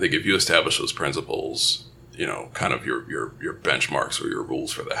 And I think if you establish those principles, you know, kind of your benchmarks or your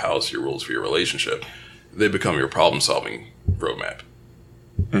rules for the house, your rules for your relationship, they become your problem-solving roadmap.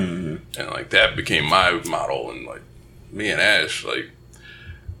 Mm-hmm. And like that became my model. And like me and Ash, like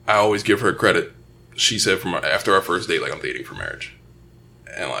I always give her credit. She said from after our first date, like, I'm dating for marriage.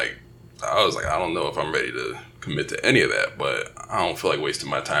 And like I was like, I don't know if I'm ready to commit to any of that, but I don't feel like wasting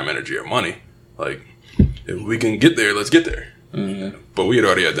my time, energy, or money. Like, if we can get there, let's get there. Mm-hmm. But we had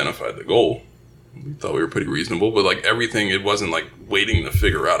already identified the goal. We thought we were pretty reasonable, but like everything, it wasn't like waiting to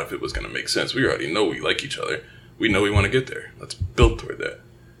figure out if it was going to make sense. We already know we like each other. We know we want to get there. Let's build toward that.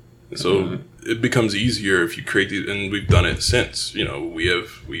 And so it becomes easier if you create these, and we've done it since. You know, we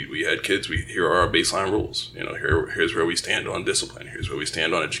had kids. Here are our baseline rules. You know, here's where we stand on discipline. Here's where we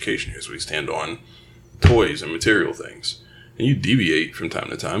stand on education. Here's where we stand on toys and material things. And you deviate from time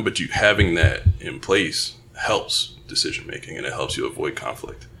to time, but you having that in place helps decision making, and it helps you avoid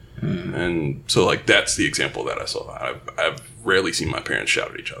conflict. Mm. And so, like, that's the example that I saw. I've rarely seen my parents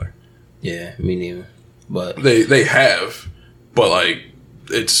shout at each other. Yeah, me neither. But they have, but like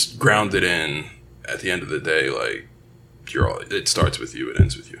it's grounded in, at the end of the day, like it starts with you, it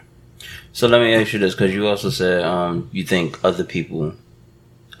ends with you. So let me ask you this, because you also said you think other people,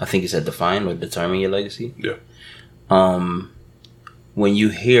 I think you said define or determine your legacy. Yeah. When you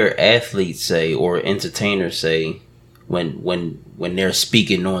hear athletes say or entertainers say when they're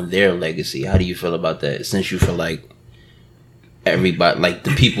speaking on their legacy, how do you feel about that? Since you feel like everybody, like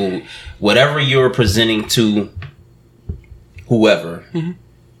the people, whatever you're presenting to whoever,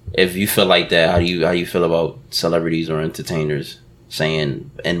 if you feel like that, how do you feel about celebrities or entertainers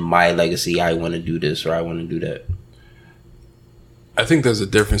saying, in my legacy, I want to do this or I want to do that? I think there's a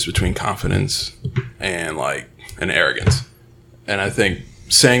difference between confidence and arrogance. And I think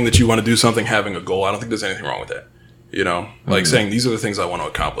saying that you want to do something, having a goal, I don't think there's anything wrong with that. You know, like saying these are the things I want to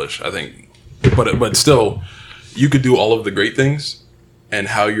accomplish. I think, but still, you could do all of the great things, and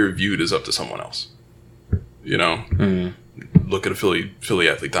how you're viewed is up to someone else. You know, look at a Philly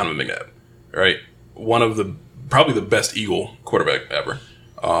athlete, Donovan McNabb, right? One of probably the best Eagle quarterback ever.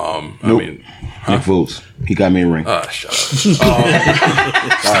 Nope. I mean, Nick Foles. He got me a ring. Shut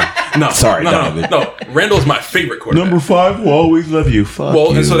up. Sorry, No. Randall's my favorite quarterback. Number 5 will always love you. Fuck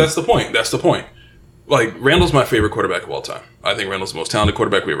you. And so that's the point. Like, Randall's my favorite quarterback of all time. I think Randall's the most talented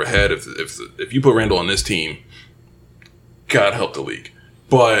quarterback we ever had. If you put Randall on this team, God help the league.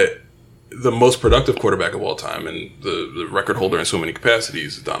 But the most productive quarterback of all time, and the record holder in so many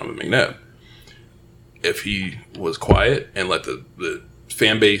capacities, is Donovan McNabb. If he was quiet and let the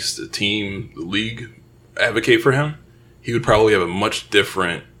fan base, the team, the league advocate for him, he would probably have a much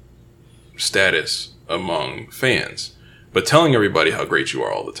different status among fans. But telling everybody how great you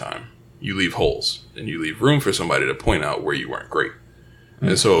are all the time, you leave holes, and you leave room for somebody to point out where you weren't great.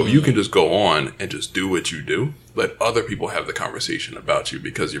 And so if you can just go on and just do what you do, let other people have the conversation about you,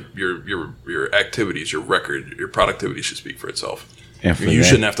 because your activities, your record, your productivity should speak for itself. And you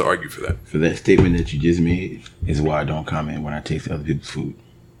shouldn't have to argue for that. For that statement that you just made is why I don't comment when I taste other people's food.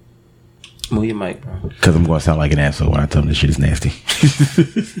 Move your mic, bro. Because I'm going to sound like an asshole when I tell them this shit is nasty.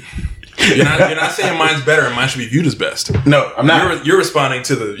 You're not saying mine's better and mine should be viewed as best. No, I'm not. You're responding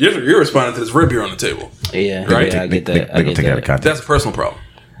to you're responding to this rib here on the table. Yeah, Right? Yeah, I get that. They're going to take it out of context. That's a personal problem.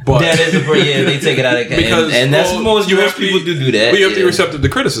 But That is they take it out of because and that's most people do that. Well, you have to be receptive to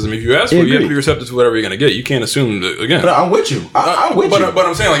criticism. If you ask for it, you have to be receptive to whatever you're going to get. You can't assume that, again. But I'm with you. I'm with you. But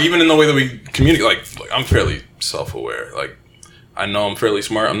I'm saying, like, even in the way that we communicate, like I'm fairly self-aware. Like, I know I'm fairly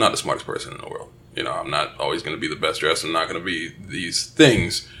smart. I'm not the smartest person in the world. You know, I'm not always going to be the best dressed. I'm not going to be these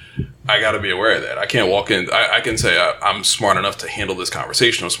things. I got to be aware of that. I can't walk in. I can say I'm smart enough to handle this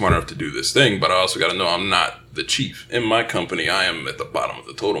conversation. I'm smart enough to do this thing, but I also got to know I'm not the chief. In my company, I am at the bottom of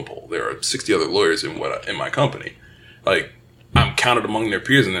the totem pole. There are 60 other lawyers in my company. Like, I'm counted among their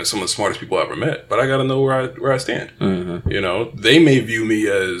peers, and they're some of the smartest people I've ever met. But I got to know where I stand. Mm-hmm. You know, they may view me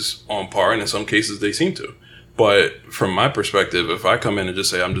as on par, and in some cases they seem to. But from my perspective, if I come in and just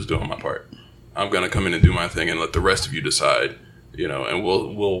say I'm just doing my part, I'm going to come in and do my thing and let the rest of you decide. You know, and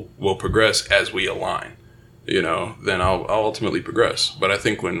we'll progress as we align. You know, then I'll ultimately progress. But I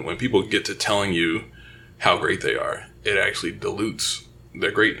think when people get to telling you how great they are, it actually dilutes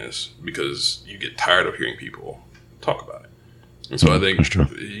their greatness because you get tired of hearing people talk about it. And so I think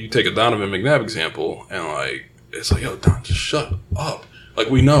you take a Donovan McNabb example, and like it's like, yo, Don, just shut up. Like,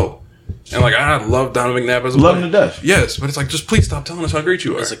 we know. And like, I love Donovan McNabb as a player. Love him to death. Yes, but it's like, just please stop telling us how great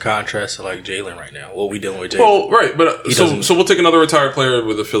you are. It's a contrast to like Jalen right now. What we dealing with Jalen? Well, right, but so we'll take another retired player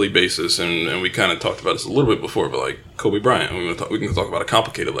with a Philly basis, and we kind of talked about this a little bit before, but like Kobe Bryant, we can talk about a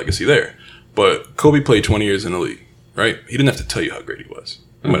complicated legacy there. But Kobe played 20 years in the league, right? He didn't have to tell you how great he was.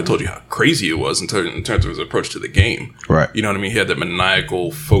 He might have told you how crazy it was in terms of his approach to the game. Right. You know what I mean? He had that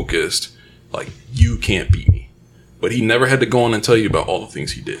maniacal, focused, like, you can't beat me. But he never had to go on and tell you about all the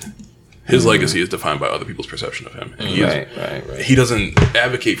things he did. His legacy is defined by other people's perception of him. And he doesn't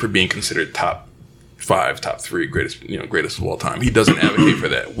advocate for being considered top 5, top 3 greatest of all time. He doesn't advocate for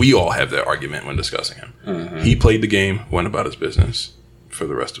that. We all have that argument when discussing him. Mm-hmm. He played the game, went about his business for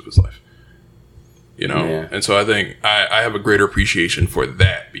the rest of his life. You know? Yeah. And so I think I have a greater appreciation for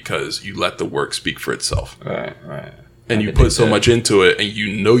that because you let the work speak for itself. Right. And you put so much into it and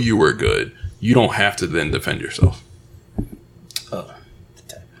you know you were good. You don't have to then defend yourself. So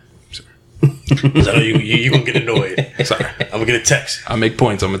I know you gonna get annoyed. Sorry, I'm gonna get a text. I make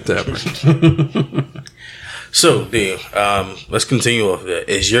points. I'm a tapper. So, Dean, let's continue off that.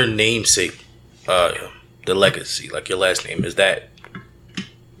 Is your namesake the legacy? Like your last name, is that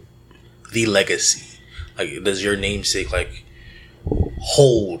the legacy? Like, does your namesake like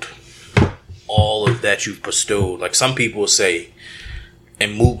hold all of that you've bestowed? Like some people say,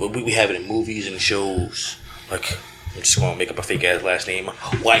 and we have it in movies and shows. Like, I'm just gonna make up a fake ass last name,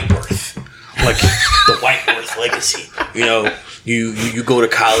 Whiteworth. Like the Whiteworth legacy. You know, you go to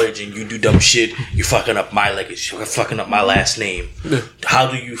college and you do dumb shit, you're fucking up my legacy, you're fucking up my last name. Yeah.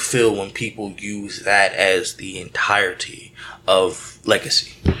 How do you feel when people use that as the entirety of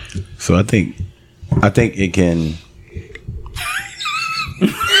legacy? So I think it can.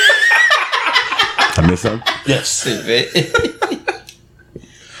 I missed something? Yes.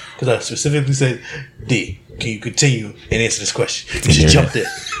 Because I specifically said, D, can you continue and answer this question? Just jump in.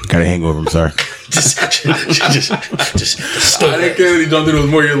 Got a hangover, I'm sorry. just I didn't care that he jumped in. It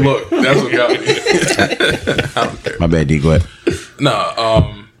was more your look. That's what got me. I don't care. My bad, D. Go ahead. No,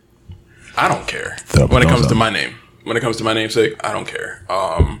 I don't care when it comes to my name. When it comes to my namesake, I don't care.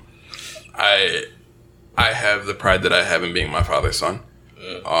 I have the pride that I have in being my father's son.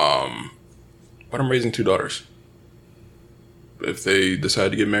 But I'm raising 2 daughters. If they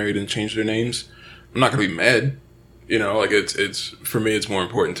decide to get married and change their names, I'm not gonna be mad. You know, like it's for me, it's more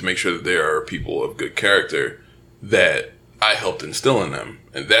important to make sure that they are people of good character that I helped instill in them,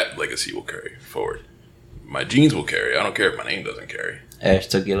 and that legacy will carry forward. My genes will carry. I don't care if my name doesn't carry. Ash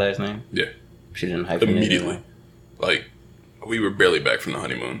took your last name? Yeah. She didn't hyphenate immediately. Like, we were barely back from the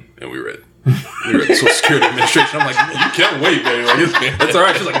honeymoon, and we were at the Social Security Administration. I'm like, you can't wait, baby. Like, it's all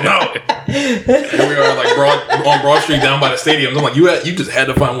right. She's like, no. Here we are, like on Broad Street, down by the stadiums. I'm like, you just had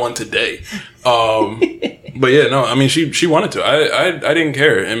to find one today. But yeah, no. I mean, she wanted to. I didn't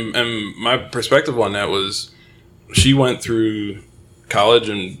care, and my perspective on that was, she went through college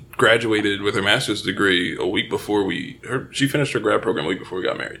and graduated with her master's degree a week before she finished her grad program a week before we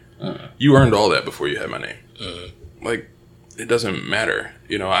got married. You earned all that before you had my name. Like, it doesn't matter.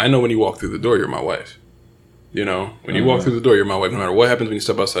 You know, I know when you walk through the door, you're my wife. You know, when you walk through the door, you're my wife, no matter what happens when you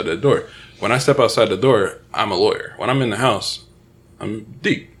step outside that door. When I step outside the door, I'm a lawyer. When I'm in the house, I'm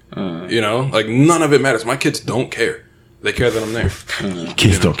deep. You know, like, none of it matters. My kids don't care. They care that I'm there.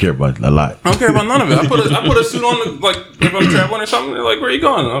 Kids don't care about a lot. I don't care about none of it. I put a suit on, like, if I'm traveling or something, they're like, where are you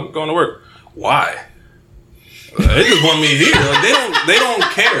going? I'm going to work. why? They just want me here. Like, they don't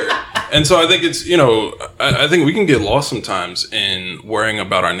care. And so I think it's, I think we can get lost sometimes in worrying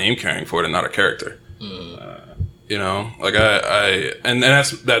about our name carrying forward and not our character. Like and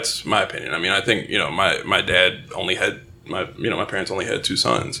that's my opinion. I mean, I think, my dad only had my parents only had 2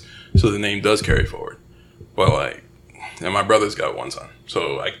 sons, so the name does carry forward. But and my brother's got 1 son,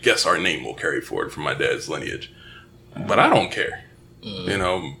 so I guess our name will carry forward from my dad's lineage. But I don't care.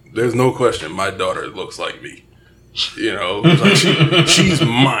 There's no question my daughter looks like me. She's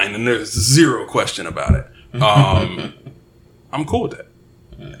mine, and there's 0 question about it. I'm cool with that.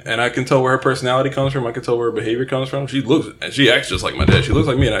 And I can tell where her personality comes from. I can tell where her behavior comes from. She acts just like my dad. She looks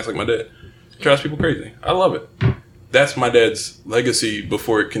like me and acts like my dad. Drives people crazy. I love it. That's my dad's legacy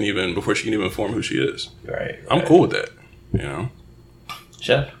before she can even form who she is. Right. I'm cool with that.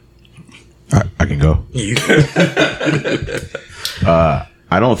 Chef? I can go.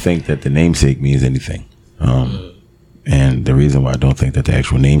 I don't think that the namesake means anything. And the reason why I don't think that the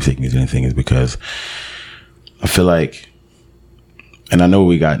actual namesake means anything is because I feel like, and I know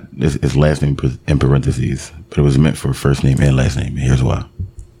we got his last name in parentheses, but it was meant for first name and last name. And here's why.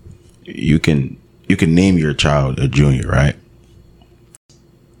 You can name your child a junior, right?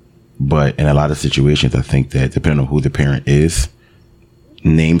 But in a lot of situations, I think that depending on who the parent is,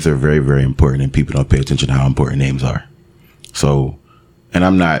 names are very, very important, and people don't pay attention to how important names are. So, and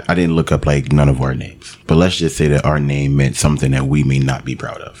I didn't look up none of our names, but let's just say that our name meant something that we may not be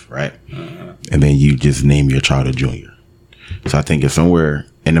proud of, right? And then you just name your child a junior. So I think it's somewhere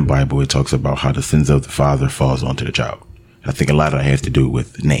in the Bible, it talks about how the sins of the father falls onto the child. I think a lot of that has to do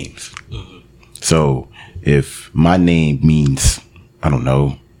with names. So if my name means, I don't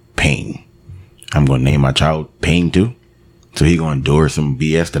know, pain, I'm going to name my child Pain too. So he going to endure some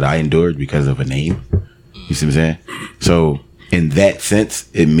BS that I endured because of a name. You see what I'm saying? So in that sense,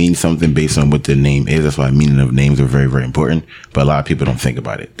 it means something based on what the name is. That's why meaning of names are very, very important. But a lot of people don't think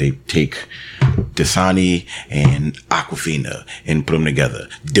about it. They take Dasani and Aquafina and put them together.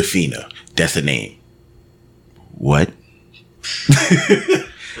 Defina. That's a name. What? The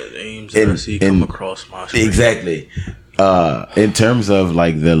names that I see come across my screen. Exactly. In terms of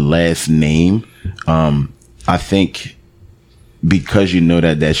the last name, I think because you know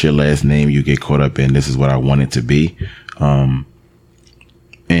that that's your last name, you get caught up in this is what I want it to be. And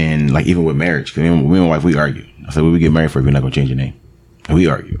even with marriage, because me and my wife, we argue. I said, when we get married for, we're not going to change your name. And we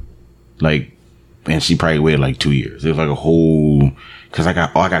argue. And she probably waited 2 years. It was a whole, because I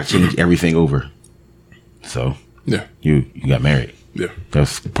got to change everything over. So yeah, you got married. Yeah.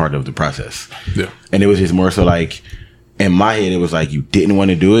 That's part of the process. Yeah. And it was just more so in my head, it was you didn't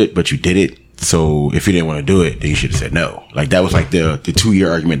want to do it, but you did it. So if you didn't want to do it, then you should have said no. That was the 2-year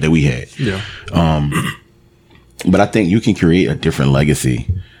argument that we had. Yeah. But I think you can create a different legacy.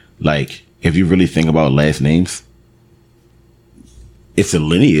 If you really think about last names, it's a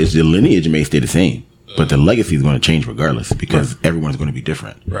lineage. The lineage may stay the same, but the legacy is going to change regardless because everyone's going to be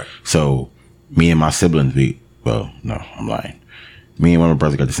different. Right. So me and my siblings, no, I'm lying. Me and one of my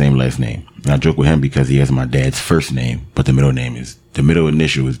brothers got the same last name. And I joke with him because he has my dad's first name, but the middle name is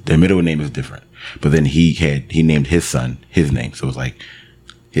different. But then he named his son his name. So it's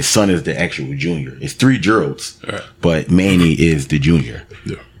his son is the actual junior. It's 3 Geralds, but Manny is the junior.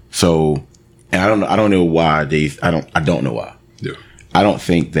 Yeah. So, and I don't know why I don't know why. Yeah. I don't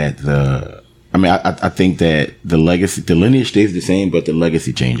think that I think that the lineage stays the same, but the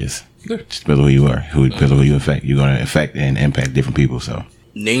legacy changes. Yeah. Just because of who you are, because of who you affect. You're going to affect and impact different people. So,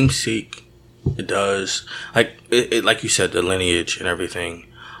 namesake, it does like you said, the lineage and everything.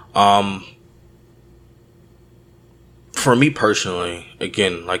 For me personally,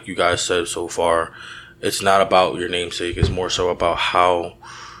 again, like you guys said so far, it's not about your namesake. It's more so about how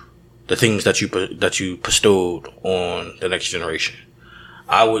the things that you bestowed on the next generation.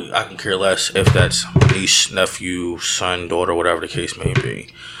 I can care less if that's niece, nephew, son, daughter, whatever the case may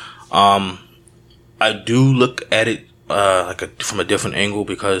be. I do look at it from a different angle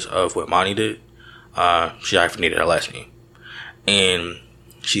because of what Monty did. She hyphenated her last name, and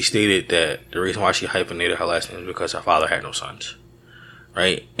she stated that the reason why she hyphenated her last name is because her father had no sons,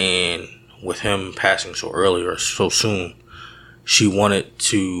 right? And with him passing so early or so soon, she wanted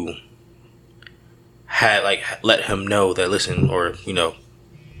to let him know that, listen, or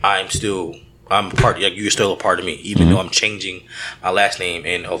I'm a part. You're still a part of me, even though I'm changing my last name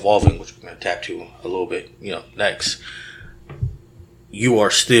and evolving, which we're gonna tap to a little bit, next.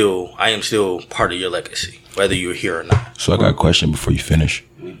 I am still part of your legacy, whether you're here or not. So I got a question before you finish.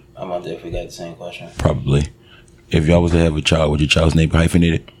 I'm out there if we got the same question. Probably. If y'all was to have a child, would your child's name be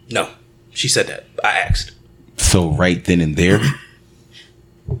hyphenated? No. She said that. I asked. So right then and there,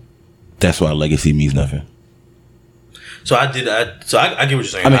 That's why legacy means nothing. So I get what you're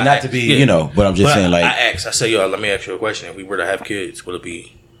saying. I mean, not to be, but I'm just saying, like, I said, yo, let me ask you a question. If we were to have kids, would it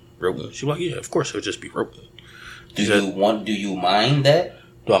be Rogan? She's like, yeah, of course, it would just be Rogan. Do you mind that?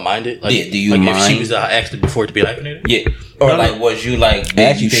 Do I mind it? Like, yeah, do you like mind? If she was asked it before to be hyphenated? Yeah. Or was you like, I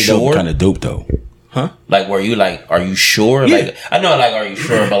actually think that was kind of dope, though. Huh? Like, were you like, are you sure? Yeah. Like, I know, like, are you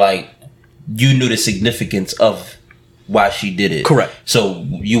sure? But like, you knew the significance of why she did it. Correct. So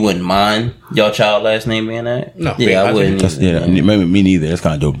you wouldn't mind your child last name being that? No. Yeah, I wouldn't. Me neither. That's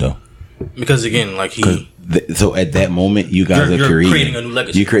kind of dope, though. Because again, like so at that moment, you guys are creating a new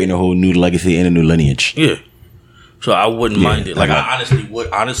legacy. You're creating a whole new legacy and a new lineage. Yeah. So I wouldn't mind it. Like, I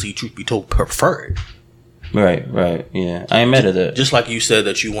honestly, truth be told, prefer it. Right. Yeah, I ain't mad at that. Just like you said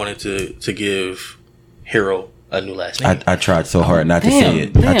that you wanted to give Hero a new last name. I tried so hard not to say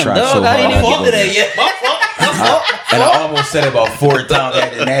it. I tried so hard. I ain't even get to that yet. And I almost said it about 4 times. I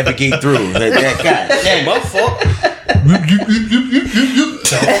had to navigate through. God damn, my fault.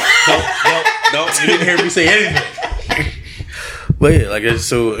 No, you didn't hear me say anything. But yeah, like,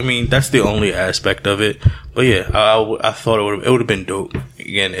 so I mean, that's the only aspect of it. But yeah, I thought it would have been dope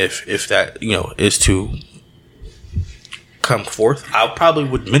again if that is to come forth. I probably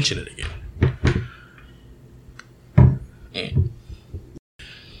would mention it again.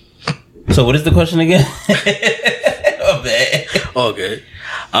 So what is the question again? Oh, man. All good.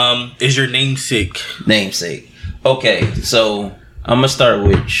 Is your namesake? Okay, so I'm gonna start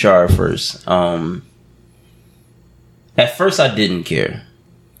with Shar first. At first I didn't care,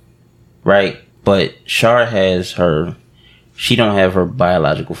 right? But Shar has she don't have her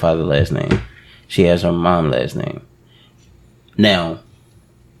biological father last name. She has her mom last name. Now,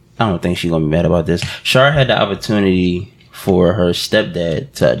 I don't think she's gonna be mad about this. Shar had the opportunity for her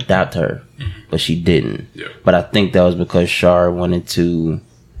stepdad to adopt her, but she didn't. Yeah. But I think that was because Shar wanted to,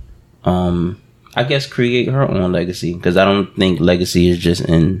 I guess, create her own legacy. Because I don't think legacy is just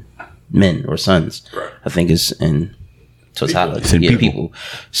in men or sons. Right. I think it's in totality. It's in people.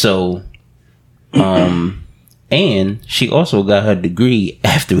 So, and she also got her degree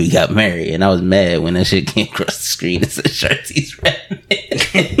after we got married, and I was mad when that shit came across the screen and said Shartiz Redman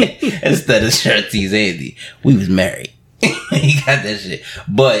instead of Shartiz Andy. We was married. He got that shit.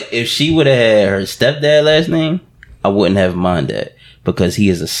 But if she would have had her stepdad last name, I wouldn't have minded that, because he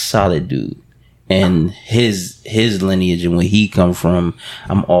is a solid dude. And his lineage and where he come from,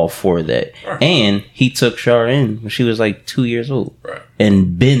 I'm all for that. Right. And he took Shar in when she was like 2 years old. Right.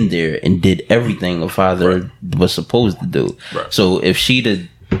 And been there and did everything a father was supposed to do. Right. So if she'd have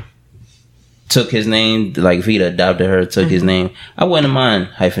took his name, like if he'd adopted her, took his name, I wouldn't mind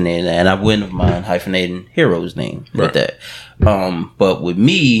hyphenating that, and I wouldn't have mind hyphenating Hero's name with that. But with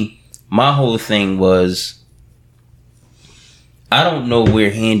me, my whole thing was, I don't know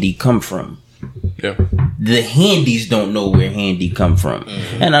where Handy come from. Yeah. The Handies don't know where Handy come from.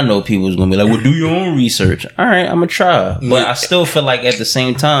 Mm-hmm. And I know people's gonna be like, well, do your own research. All right, I'm gonna try. But I still feel like at the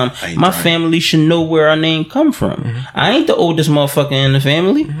same time, my family should know where our name come from. Mm-hmm. I ain't the oldest motherfucker in the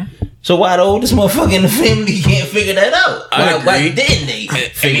family. Mm-hmm. So why the oldest motherfucker in the family can't figure that out? Why didn't they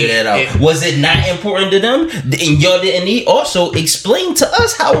figure that out? Was it not important to them? And y'all didn't also explain to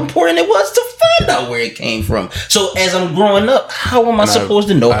us how important it was to find out where it came from. So as I'm growing up, how am I supposed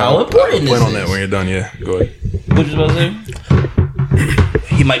to know how important this is? Point on that when you're done, yeah. Go ahead. What you supposed to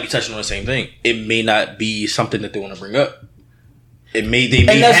say? He might be touching on the same thing. It may not be something that they want to bring up. They may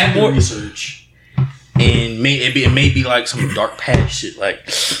have the research. And it may be like some dark past shit. Like,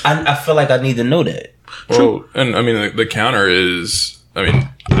 I feel like I need to know that. Well, and I mean, the counter is, I mean,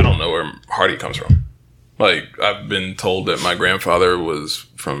 I don't know where Hardy comes from. Like, I've been told that my grandfather was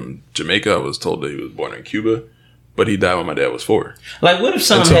from Jamaica. I was told that he was born in Cuba, but he died when my dad was 4. Like, what if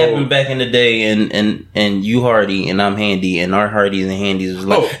something happened back in the day and you Hardy and I'm Handy and our Hardys and Handys was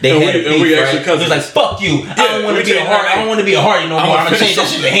like, they had a beef, right? It was like, fuck you. Yeah, I don't want to be a Hardy. I don't want to be a Hardy no more. I'm going to change that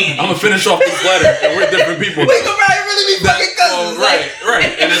shit to Handy. I'm going to finish off this letter and we're different people. We could really be fucking cousins. Right.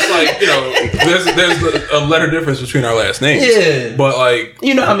 And it's like, there's a letter difference between our last names. Yeah. But like,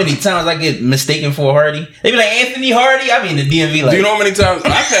 you know how many times I get mistaken for a Hardy? They be like, Anthony Hardy? I mean, the DMV like. Do you know how many times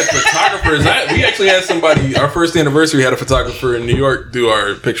I've had photographers? We actually had somebody, our first anniversary, had a photographer in New York do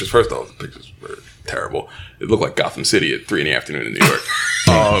our pictures. First off, the pictures were terrible. It looked like Gotham City at 3 PM in New York.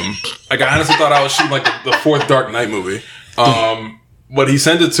 Like, I honestly thought I was shooting like the 4th Dark Knight movie. But he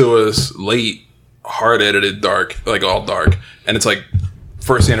sent it to us late, hard edited, dark, like all dark, and it's like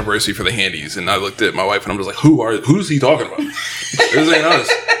first anniversary for the Handies. And I looked at my wife and I'm just like, who's he talking about? This ain't us.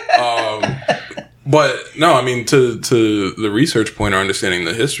 But no, I mean, to the research point or understanding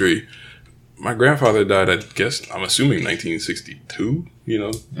the history, my grandfather died, I guess, I'm assuming 1962, you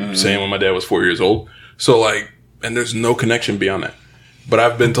know, saying when my dad was 4 years old. So, like, and there's no connection beyond that. But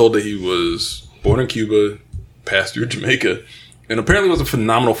I've been told that he was born in Cuba, passed through Jamaica, and apparently was a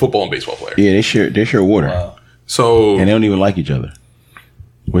phenomenal football and baseball player. Yeah, they share water. Wow. So, and they don't even like each other,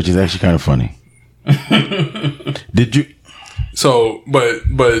 which is actually kind of funny. Did you? So,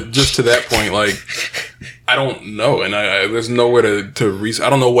 but just to that point, like, I don't know, and I there's nowhere to I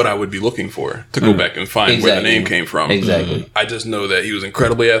don't know what I would be looking for to go back and find where the name came from. Exactly. I just know that he was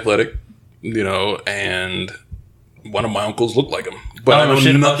incredibly athletic, you know, and one of my uncles looked like him, but I know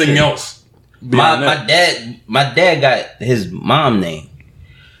nothing else. My dad got his mom name,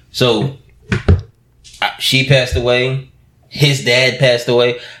 so she passed away. His dad passed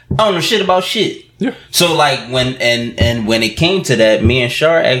away. I don't know shit about shit. Yeah. So like when it came to that, me and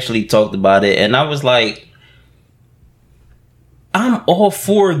Shar actually talked about it, and I was like, I'm all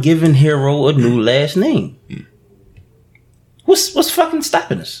for giving Hero a new last name. What's fucking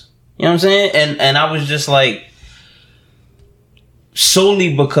stopping us? You know what I'm saying? And I was just like,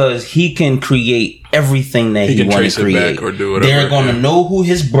 solely because he can create everything that he want to create. Or do whatever, they're going to know who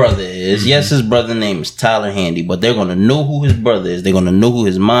his brother is. Yes, his brother name is Tyler Handy, but they're going to know who his brother is. They're going to know who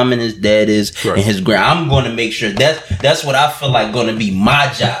his mom and his dad is, and his grand. I'm going to make sure that's what I feel like going to be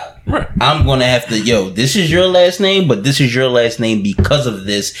my job. Right. I'm going to have to, this is your last name, but this is your last name because of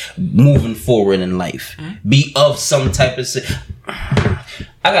this moving forward in life. Be of some type of...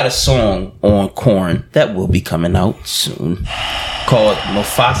 I got a song on Korn that will be coming out soon called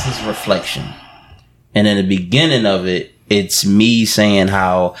Mufasa's Reflection. And in the beginning of it, it's me saying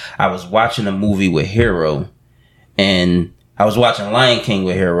how I was watching a movie with Hero, and I was watching Lion King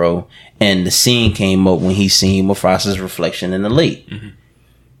with Hero, and the scene came up when he seen Mufasa's reflection in the lake.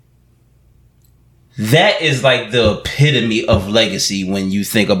 That is like the epitome of legacy when you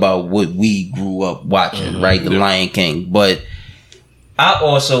think about what we grew up watching, right? The Lion King. But I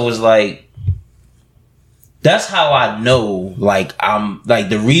also was like, that's how I know, like, I'm like,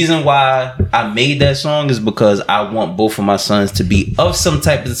 the reason why I made that song is because I want both of my sons to be of some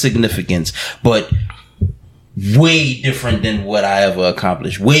type of significance, but way different than what I ever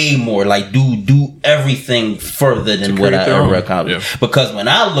accomplished. Way more, like, do everything further than what I ever accomplished. Yeah. Because when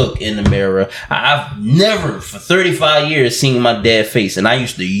I look in the mirror, I've never for 35 years seen my dad's face, and I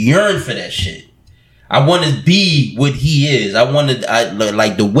used to yearn for that shit. I want to be what he is. I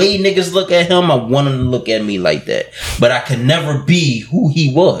like the way niggas look at him. I want him to look at me like that. But I could never be who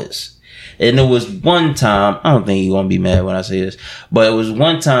he was. And there was one time, I don't think he's going to be mad when I say this, but it was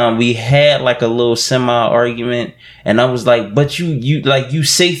one time we had like a little semi-argument, and I was like, but you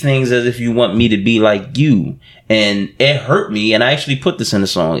say things as if you want me to be like you. And it hurt me, and I actually put this in the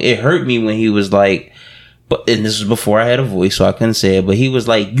song. It hurt me when he was like, and this was before I had a voice, so I couldn't say it, but he was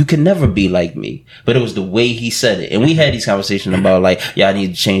like, you can never be like me. But it was the way he said it. And we had these conversations about like, yeah, I need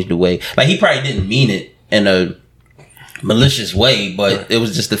to change the way. Like, he probably didn't mean it in a malicious way, but it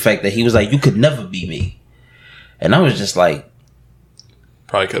was just the fact that he was like, you could never be me. And I was just like,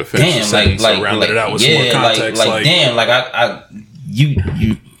 probably could have finished the sentence, rounded it out with some more context. Damn, like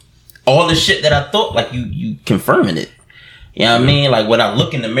you all the shit that I thought, like you confirming it. You know what I mean? Like, when I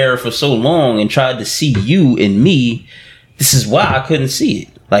look in the mirror for so long and tried to see you in me, this is why I couldn't see it.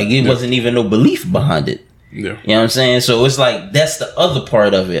 Like, it wasn't even no belief behind it. Yeah. You know what I'm saying? So it's like, that's the other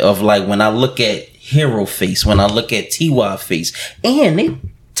part of it. Of like, when I look at Hero face, when I look at TY face, and they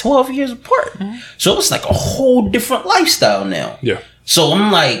 12 years apart. So it's like a whole different lifestyle now. Yeah. So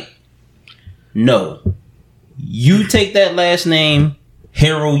I'm like, no. You take that last name,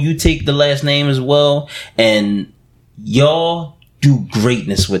 Hero, you take the last name as well, and y'all do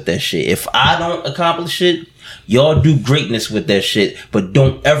greatness with that shit. If I don't accomplish it, y'all do greatness with that shit, but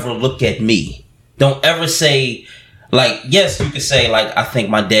don't ever look at me. Don't ever say, like, yes, you could say, like, I think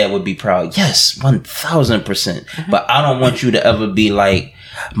my dad would be proud. Yes, 1000%. But I don't want you to ever be like,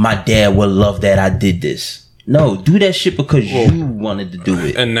 my dad would love that I did this. No, do that shit because you wanted to do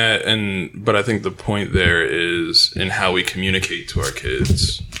it. But I think the point there is in how we communicate to our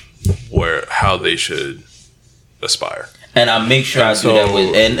kids how they should aspire. And I make sure I do that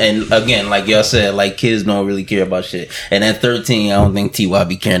with, and again, like y'all said, like, kids don't really care about shit. And at 13, I don't think TY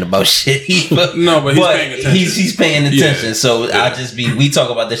be caring about shit either. No, but he's paying attention. He's paying attention. Yeah. So yeah. We talk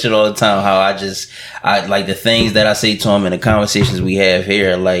about this shit all the time, how I like the things that I say to him and the conversations we have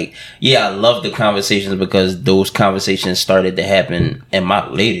here. Like, yeah, I love the conversations because those conversations started to happen in my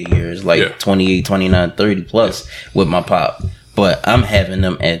later years, like 28, 29, 30 plus with my pop. But I'm having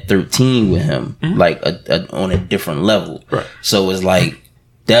them at 13 with him, like on a different level. Right. So it's like,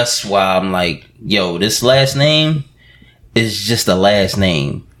 that's why I'm like, yo, this last name is just a last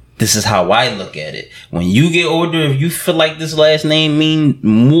name. this is how I look at it. When you get older, if you feel like this last name mean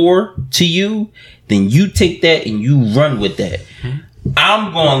more to you, then you take that and you run with that.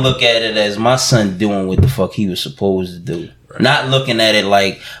 I'm going to look at it as my son doing what the fuck he was supposed to do. Right. Not looking at it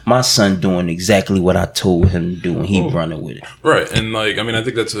like my son doing exactly what I told him to do and he running with it. Right. And like, I mean, I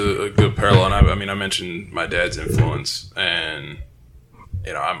think that's a good parallel. And I mentioned my dad's influence, and,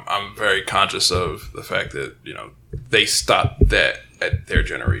 you know, I'm very conscious of the fact that, you know, they stopped that at their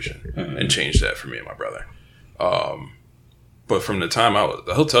generation and changed that for me and my brother. But from the time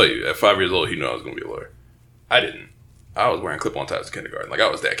he'll tell you at 5 years old, he knew I was going to be a lawyer. I didn't. I was wearing clip-on ties in kindergarten. Like, I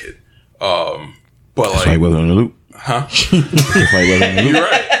was that kid. But that's like, why he wasn't on the loop. Huh? That's why he wasn't on the loop.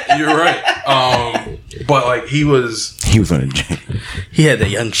 You're right. But like, he was on the He had the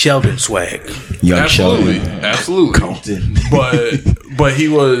young Sheldon swag. Absolutely. But he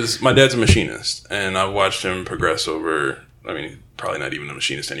was, my dad's a machinist, and I've watched him progress over, I mean, probably not even a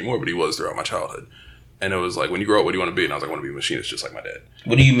machinist anymore, but he was throughout my childhood. And it was like, when you grow up, what do you want to be? And I was like, I want to be a machinist just like my dad.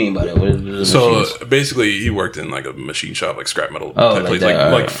 What do you mean by that? What is so basically, he worked in like a machine shop, like scrap metal like type place,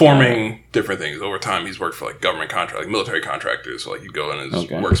 that. like forming different things. Over time, he's worked for like government contract, like military contractors. So like, you'd go in his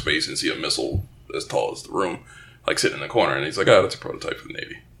workspace and see a missile as tall as the room, like sitting in the corner, and he's like, "Oh, that's a prototype for the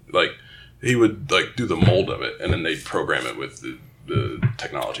Navy." Like, he would like do the mold of it, and then they'd program it with the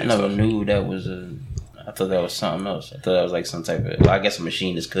technology. I never knew that was I thought that was something else. I thought that was like some type of. Well, I guess a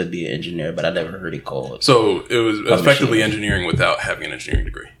machinist could be an engineer, but I never heard it called. So it was effectively engineering without having an engineering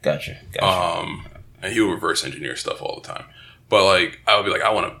degree. Gotcha. And he would reverse engineer stuff all the time. But like, I would be like,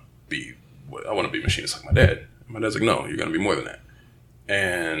 I want to be a machinist like my dad. And my dad's like, no, you're going to be more than that.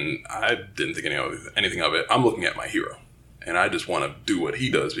 And I didn't think anything of it. I'm looking at my hero, and I just want to do what he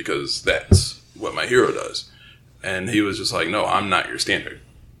does because that's what my hero does. And he was just like, no, I'm not your standard.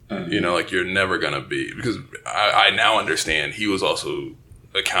 You know, like, you're never going to be, because I now understand he was also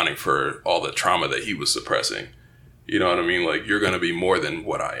accounting for all the trauma that he was suppressing. You know what I mean? Like, you're going to be more than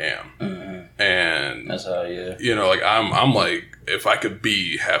what I am. And that's how, you know, like, I'm like, if I could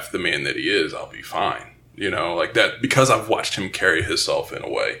be half the man that he is, I'll be fine. You know, like that, because I've watched him carry himself in a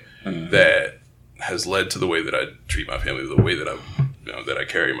way that has led to the way that I treat my family, the way that that I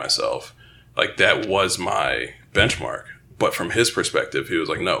carry myself. Like, that was my benchmark. But from his perspective, he was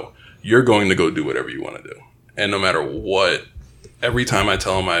like, no, you're going to go do whatever you want to do. And no matter what, every time I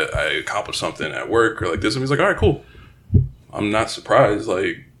tell him I accomplished something at work or like this, and he's like, all right, cool. I'm not surprised.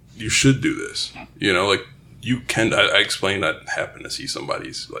 Like, you should do this. You know, like, you can. I explained I happened to see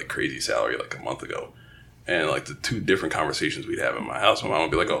somebody's like crazy salary like a month ago. And like the two different conversations we'd have in my house, my mom would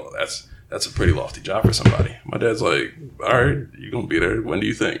be like, oh, that's a pretty lofty job for somebody. My dad's like, all right, you're going to be there. When do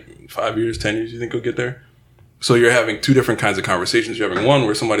you think? 5 years, 10 years, you think you'll get there? So you're having two different kinds of conversations. You're having one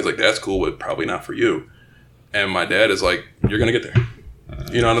where somebody's like, that's cool, but probably not for you. And my dad is like, you're going to get there.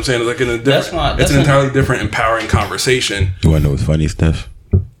 You know what I'm saying? It's like it's an entirely different, empowering conversation. You want to know what's funny, Steph?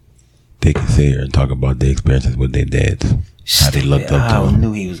 They can sit here and talk about their experiences with their dads. How they looked up to him. I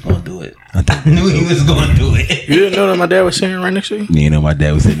knew he was going to do it. I knew he was going to do it. You didn't know that my dad was sitting right next to you? You know my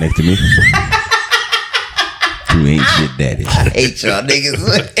dad was sitting next to me? You ain't shit daddy. I hate y'all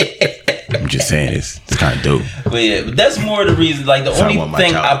niggas. I'm just saying, it's kind of dope. But that's more the reason. Like, the only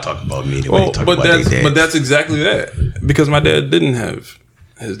thing I talk about me anyway. But that's exactly that, because my dad didn't have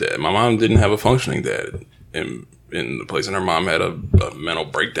his dad. My mom didn't have a functioning dad in the place, and her mom had a mental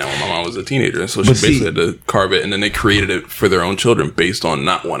breakdown when my mom was a teenager, and so she basically had to carve it, and then they created it for their own children based on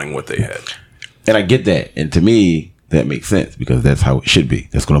not wanting what they had. And I get that, and to me, that makes sense because that's how it should be.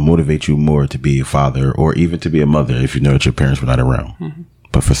 That's going to motivate you more to be a father or even to be a mother if you know that your parents were not around. Mm-hmm.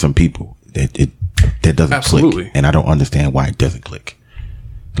 But for some people, that doesn't click, and I don't understand why it doesn't click.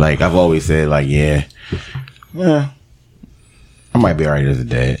 Like, I've always said, like, I might be alright as a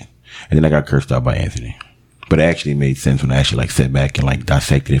dad, and then I got cursed out by Anthony. But it actually made sense when I actually like sat back and like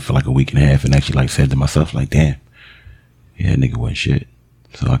dissected it for like a week and a half, and actually like said to myself, like, damn, yeah, nigga wasn't shit.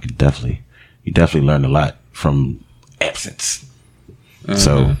 So I could you definitely learn a lot from absence. Mm-hmm.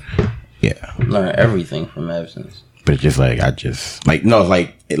 So yeah, learn everything from absence. But it's just like,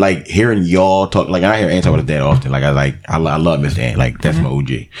 like hearing y'all talk, like I hear Ant talk with his dad often. Like I love Mr. Ant. Like, that's my OG.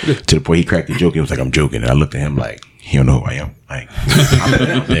 To the point he cracked the joke. It was like, I'm joking. And I looked at him like, he don't know who I am. Like,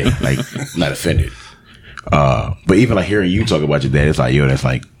 I'm like, not offended. But even like hearing you talk about your dad, it's like, yo, that's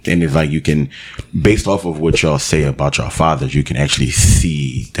like, and it's like, you can, based off of what y'all say about your fathers, you can actually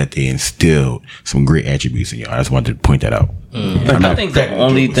see that they instilled some great attributes in you. I just wanted to point that out. I think the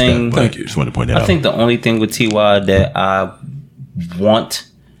only thing, thank you. Just wanted to point that out. I think the only thing with T.Y. that I want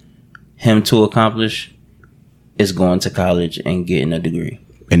him to accomplish is going to college and getting a degree.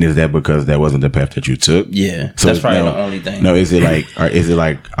 And is that because that wasn't the path that you took? Yeah, So that's probably no, the only thing. No, is it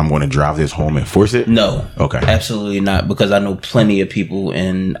like I'm going to drive this home and force it? No. Okay. Absolutely not, because I know plenty of people,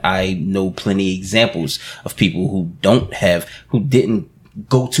 and I know plenty of examples of people who didn't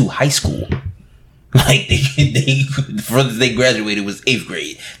go to high school. Like they furthest they graduated was 8th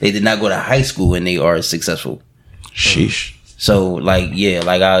grade. They did not go to high school, and they are successful. Sheesh. So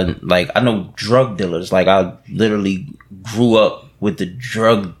I know drug dealers. Like I literally grew up with the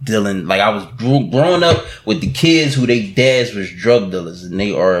drug dealing. Like I was growing up with the kids who they dads was drug dealers, and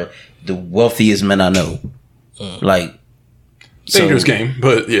they are the wealthiest men I know. Like dangerous game,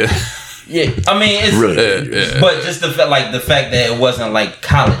 but yeah. Yeah, I mean, it's Really? but just the fact that it wasn't like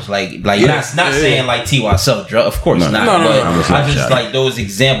college, not saying like T.Y. self drug, of course not. No, But I just like those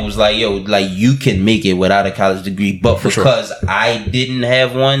examples, like you can make it without a college degree, but because I didn't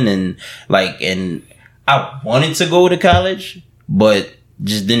have one, and I wanted to go to college, but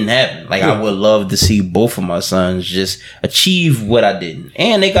just didn't happen. Like I would love to see both of my sons just achieve what I didn't,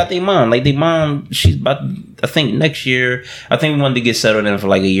 and they got their mom. Like their mom, she's about. I think next year. I think we wanted to get settled in for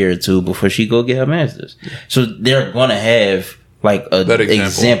like a year or two before she go get her master's. So they're gonna have like a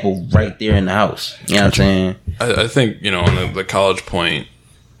example right there in the house. You know what I'm saying? I think on the college point,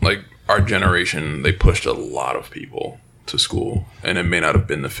 like our generation, they pushed a lot of people to school, and it may not have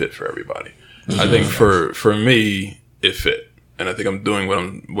been the fit for everybody. I think for me, it fit. And I think I'm doing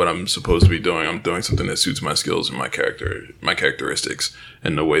what I'm supposed to be doing. I'm doing something that suits my skills and my characteristics,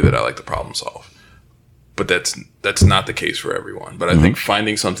 and the way that I like to problem solve. But that's not the case for everyone. But I think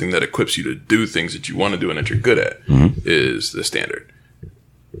finding something that equips you to do things that you want to do and that you're good at is the standard.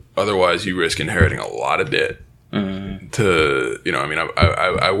 Otherwise, you risk inheriting a lot of debt. I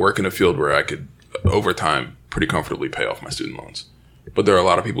work in a field where I could, over time, pretty comfortably pay off my student loans. But there are a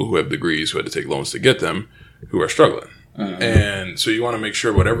lot of people who have degrees who had to take loans to get them who are struggling. And so you want to make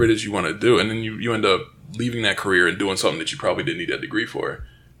sure whatever it is you want to do, and then you end up leaving that career and doing something that you probably didn't need that degree for,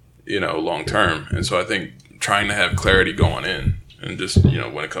 long term. And so I think trying to have clarity going in, and just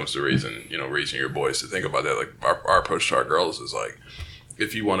when it comes to raising your boys, to think about that. Like our approach to our girls is like,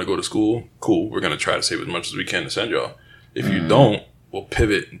 if you want to go to school, cool, we're going to try to save as much as we can to send y'all. If you don't, we'll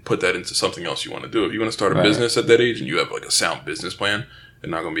pivot and put that into something else you want to do. If you want to start a business at that age and you have like a sound business plan, and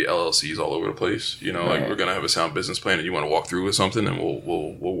not going to be LLCs all over the place. Like we're going to have a sound business plan, and you want to walk through with something, and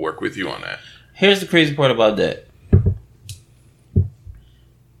we'll work with you on that. Here's the crazy part about that.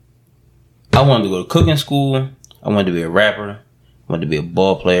 I wanted to go to cooking school. I wanted to be a rapper. I wanted to be a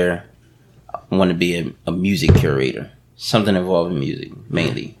ball player. I wanted to be a music curator. Something involving music,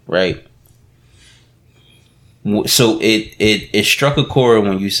 mainly, right? So it struck a chord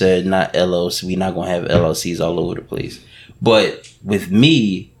when you said not LLC. We're not going to have LLCs all over the place. But with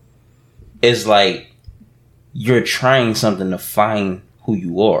me, it's like you're trying something to find who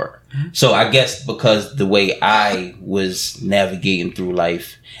you are. So I guess because the way I was navigating through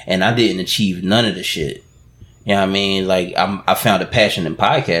life, and I didn't achieve none of the shit. You know what I mean? Like I found a passion in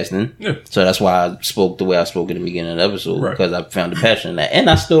podcasting. Yeah. So that's why I spoke the way I spoke in the beginning of the episode, because I found a passion in that. And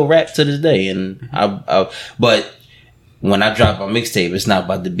I still rap to this day. And but when I drop my mixtape, it's not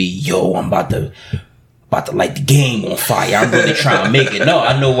about to be, I'm about to light the game on fire. I'm really trying to make it. No,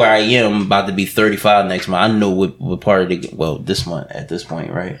 I know where I am. I'm about to be 35 next month. I know what part of this month at this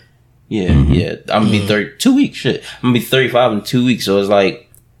point, right? Yeah, yeah. I'm gonna be 2 weeks. Shit, I'm gonna be 35 in 2 weeks. So it's like,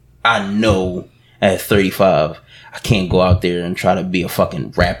 I know at 35, I can't go out there and try to be a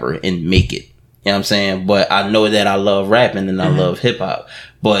fucking rapper and make it. You know what I'm saying? But I know that I love rapping and I love hip hop.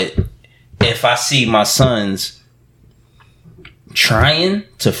 But if I see my sons trying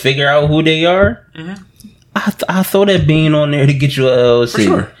to figure out who they are, I throw that bean on there to get you a LLC. For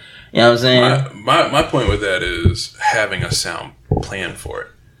sure. You know what I'm saying? My point with that is having a sound plan for it.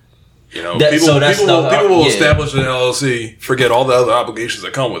 People will establish an LLC, forget all the other obligations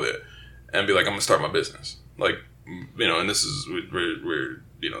that come with it, and be like, I'm gonna start my business. Like, and this is we're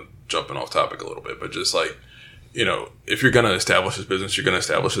jumping off topic a little bit, but just like, if you're gonna establish this business, you're gonna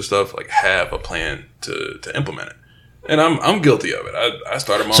establish this stuff. Like, have a plan to implement it. And I'm guilty of it. I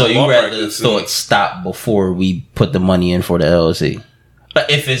started my own law practice. So you rather stop before we put the money in for the LLC, but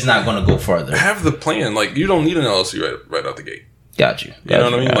if it's not going to go further, have the plan. Like, you don't need an LLC right out the gate. Got you. You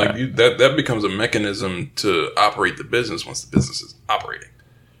know what I mean? Like that becomes a mechanism to operate the business once the business is operating.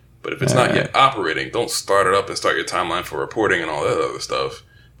 But if it's not yet operating, don't start it up and start your timeline for reporting and all that other stuff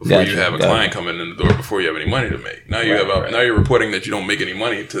before you have a client coming in the door, before you have any money to make. Now now you're reporting that you don't make any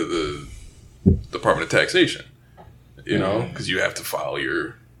money to the Department of Taxation. Because you have to file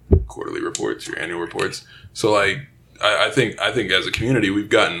your quarterly reports, your annual reports. So, like, I think as a community, we've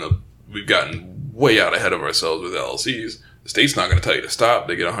gotten way out ahead of ourselves with LLCs. The state's not going to tell you to stop.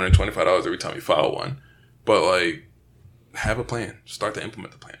 They get $125 every time you file one. But, like, have a plan. Start to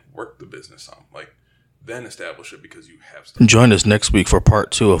implement the plan. Work the business on. Like, then establish it because you have stuff. Join us next week for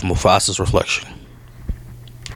part 2 of Mufasa's reflection.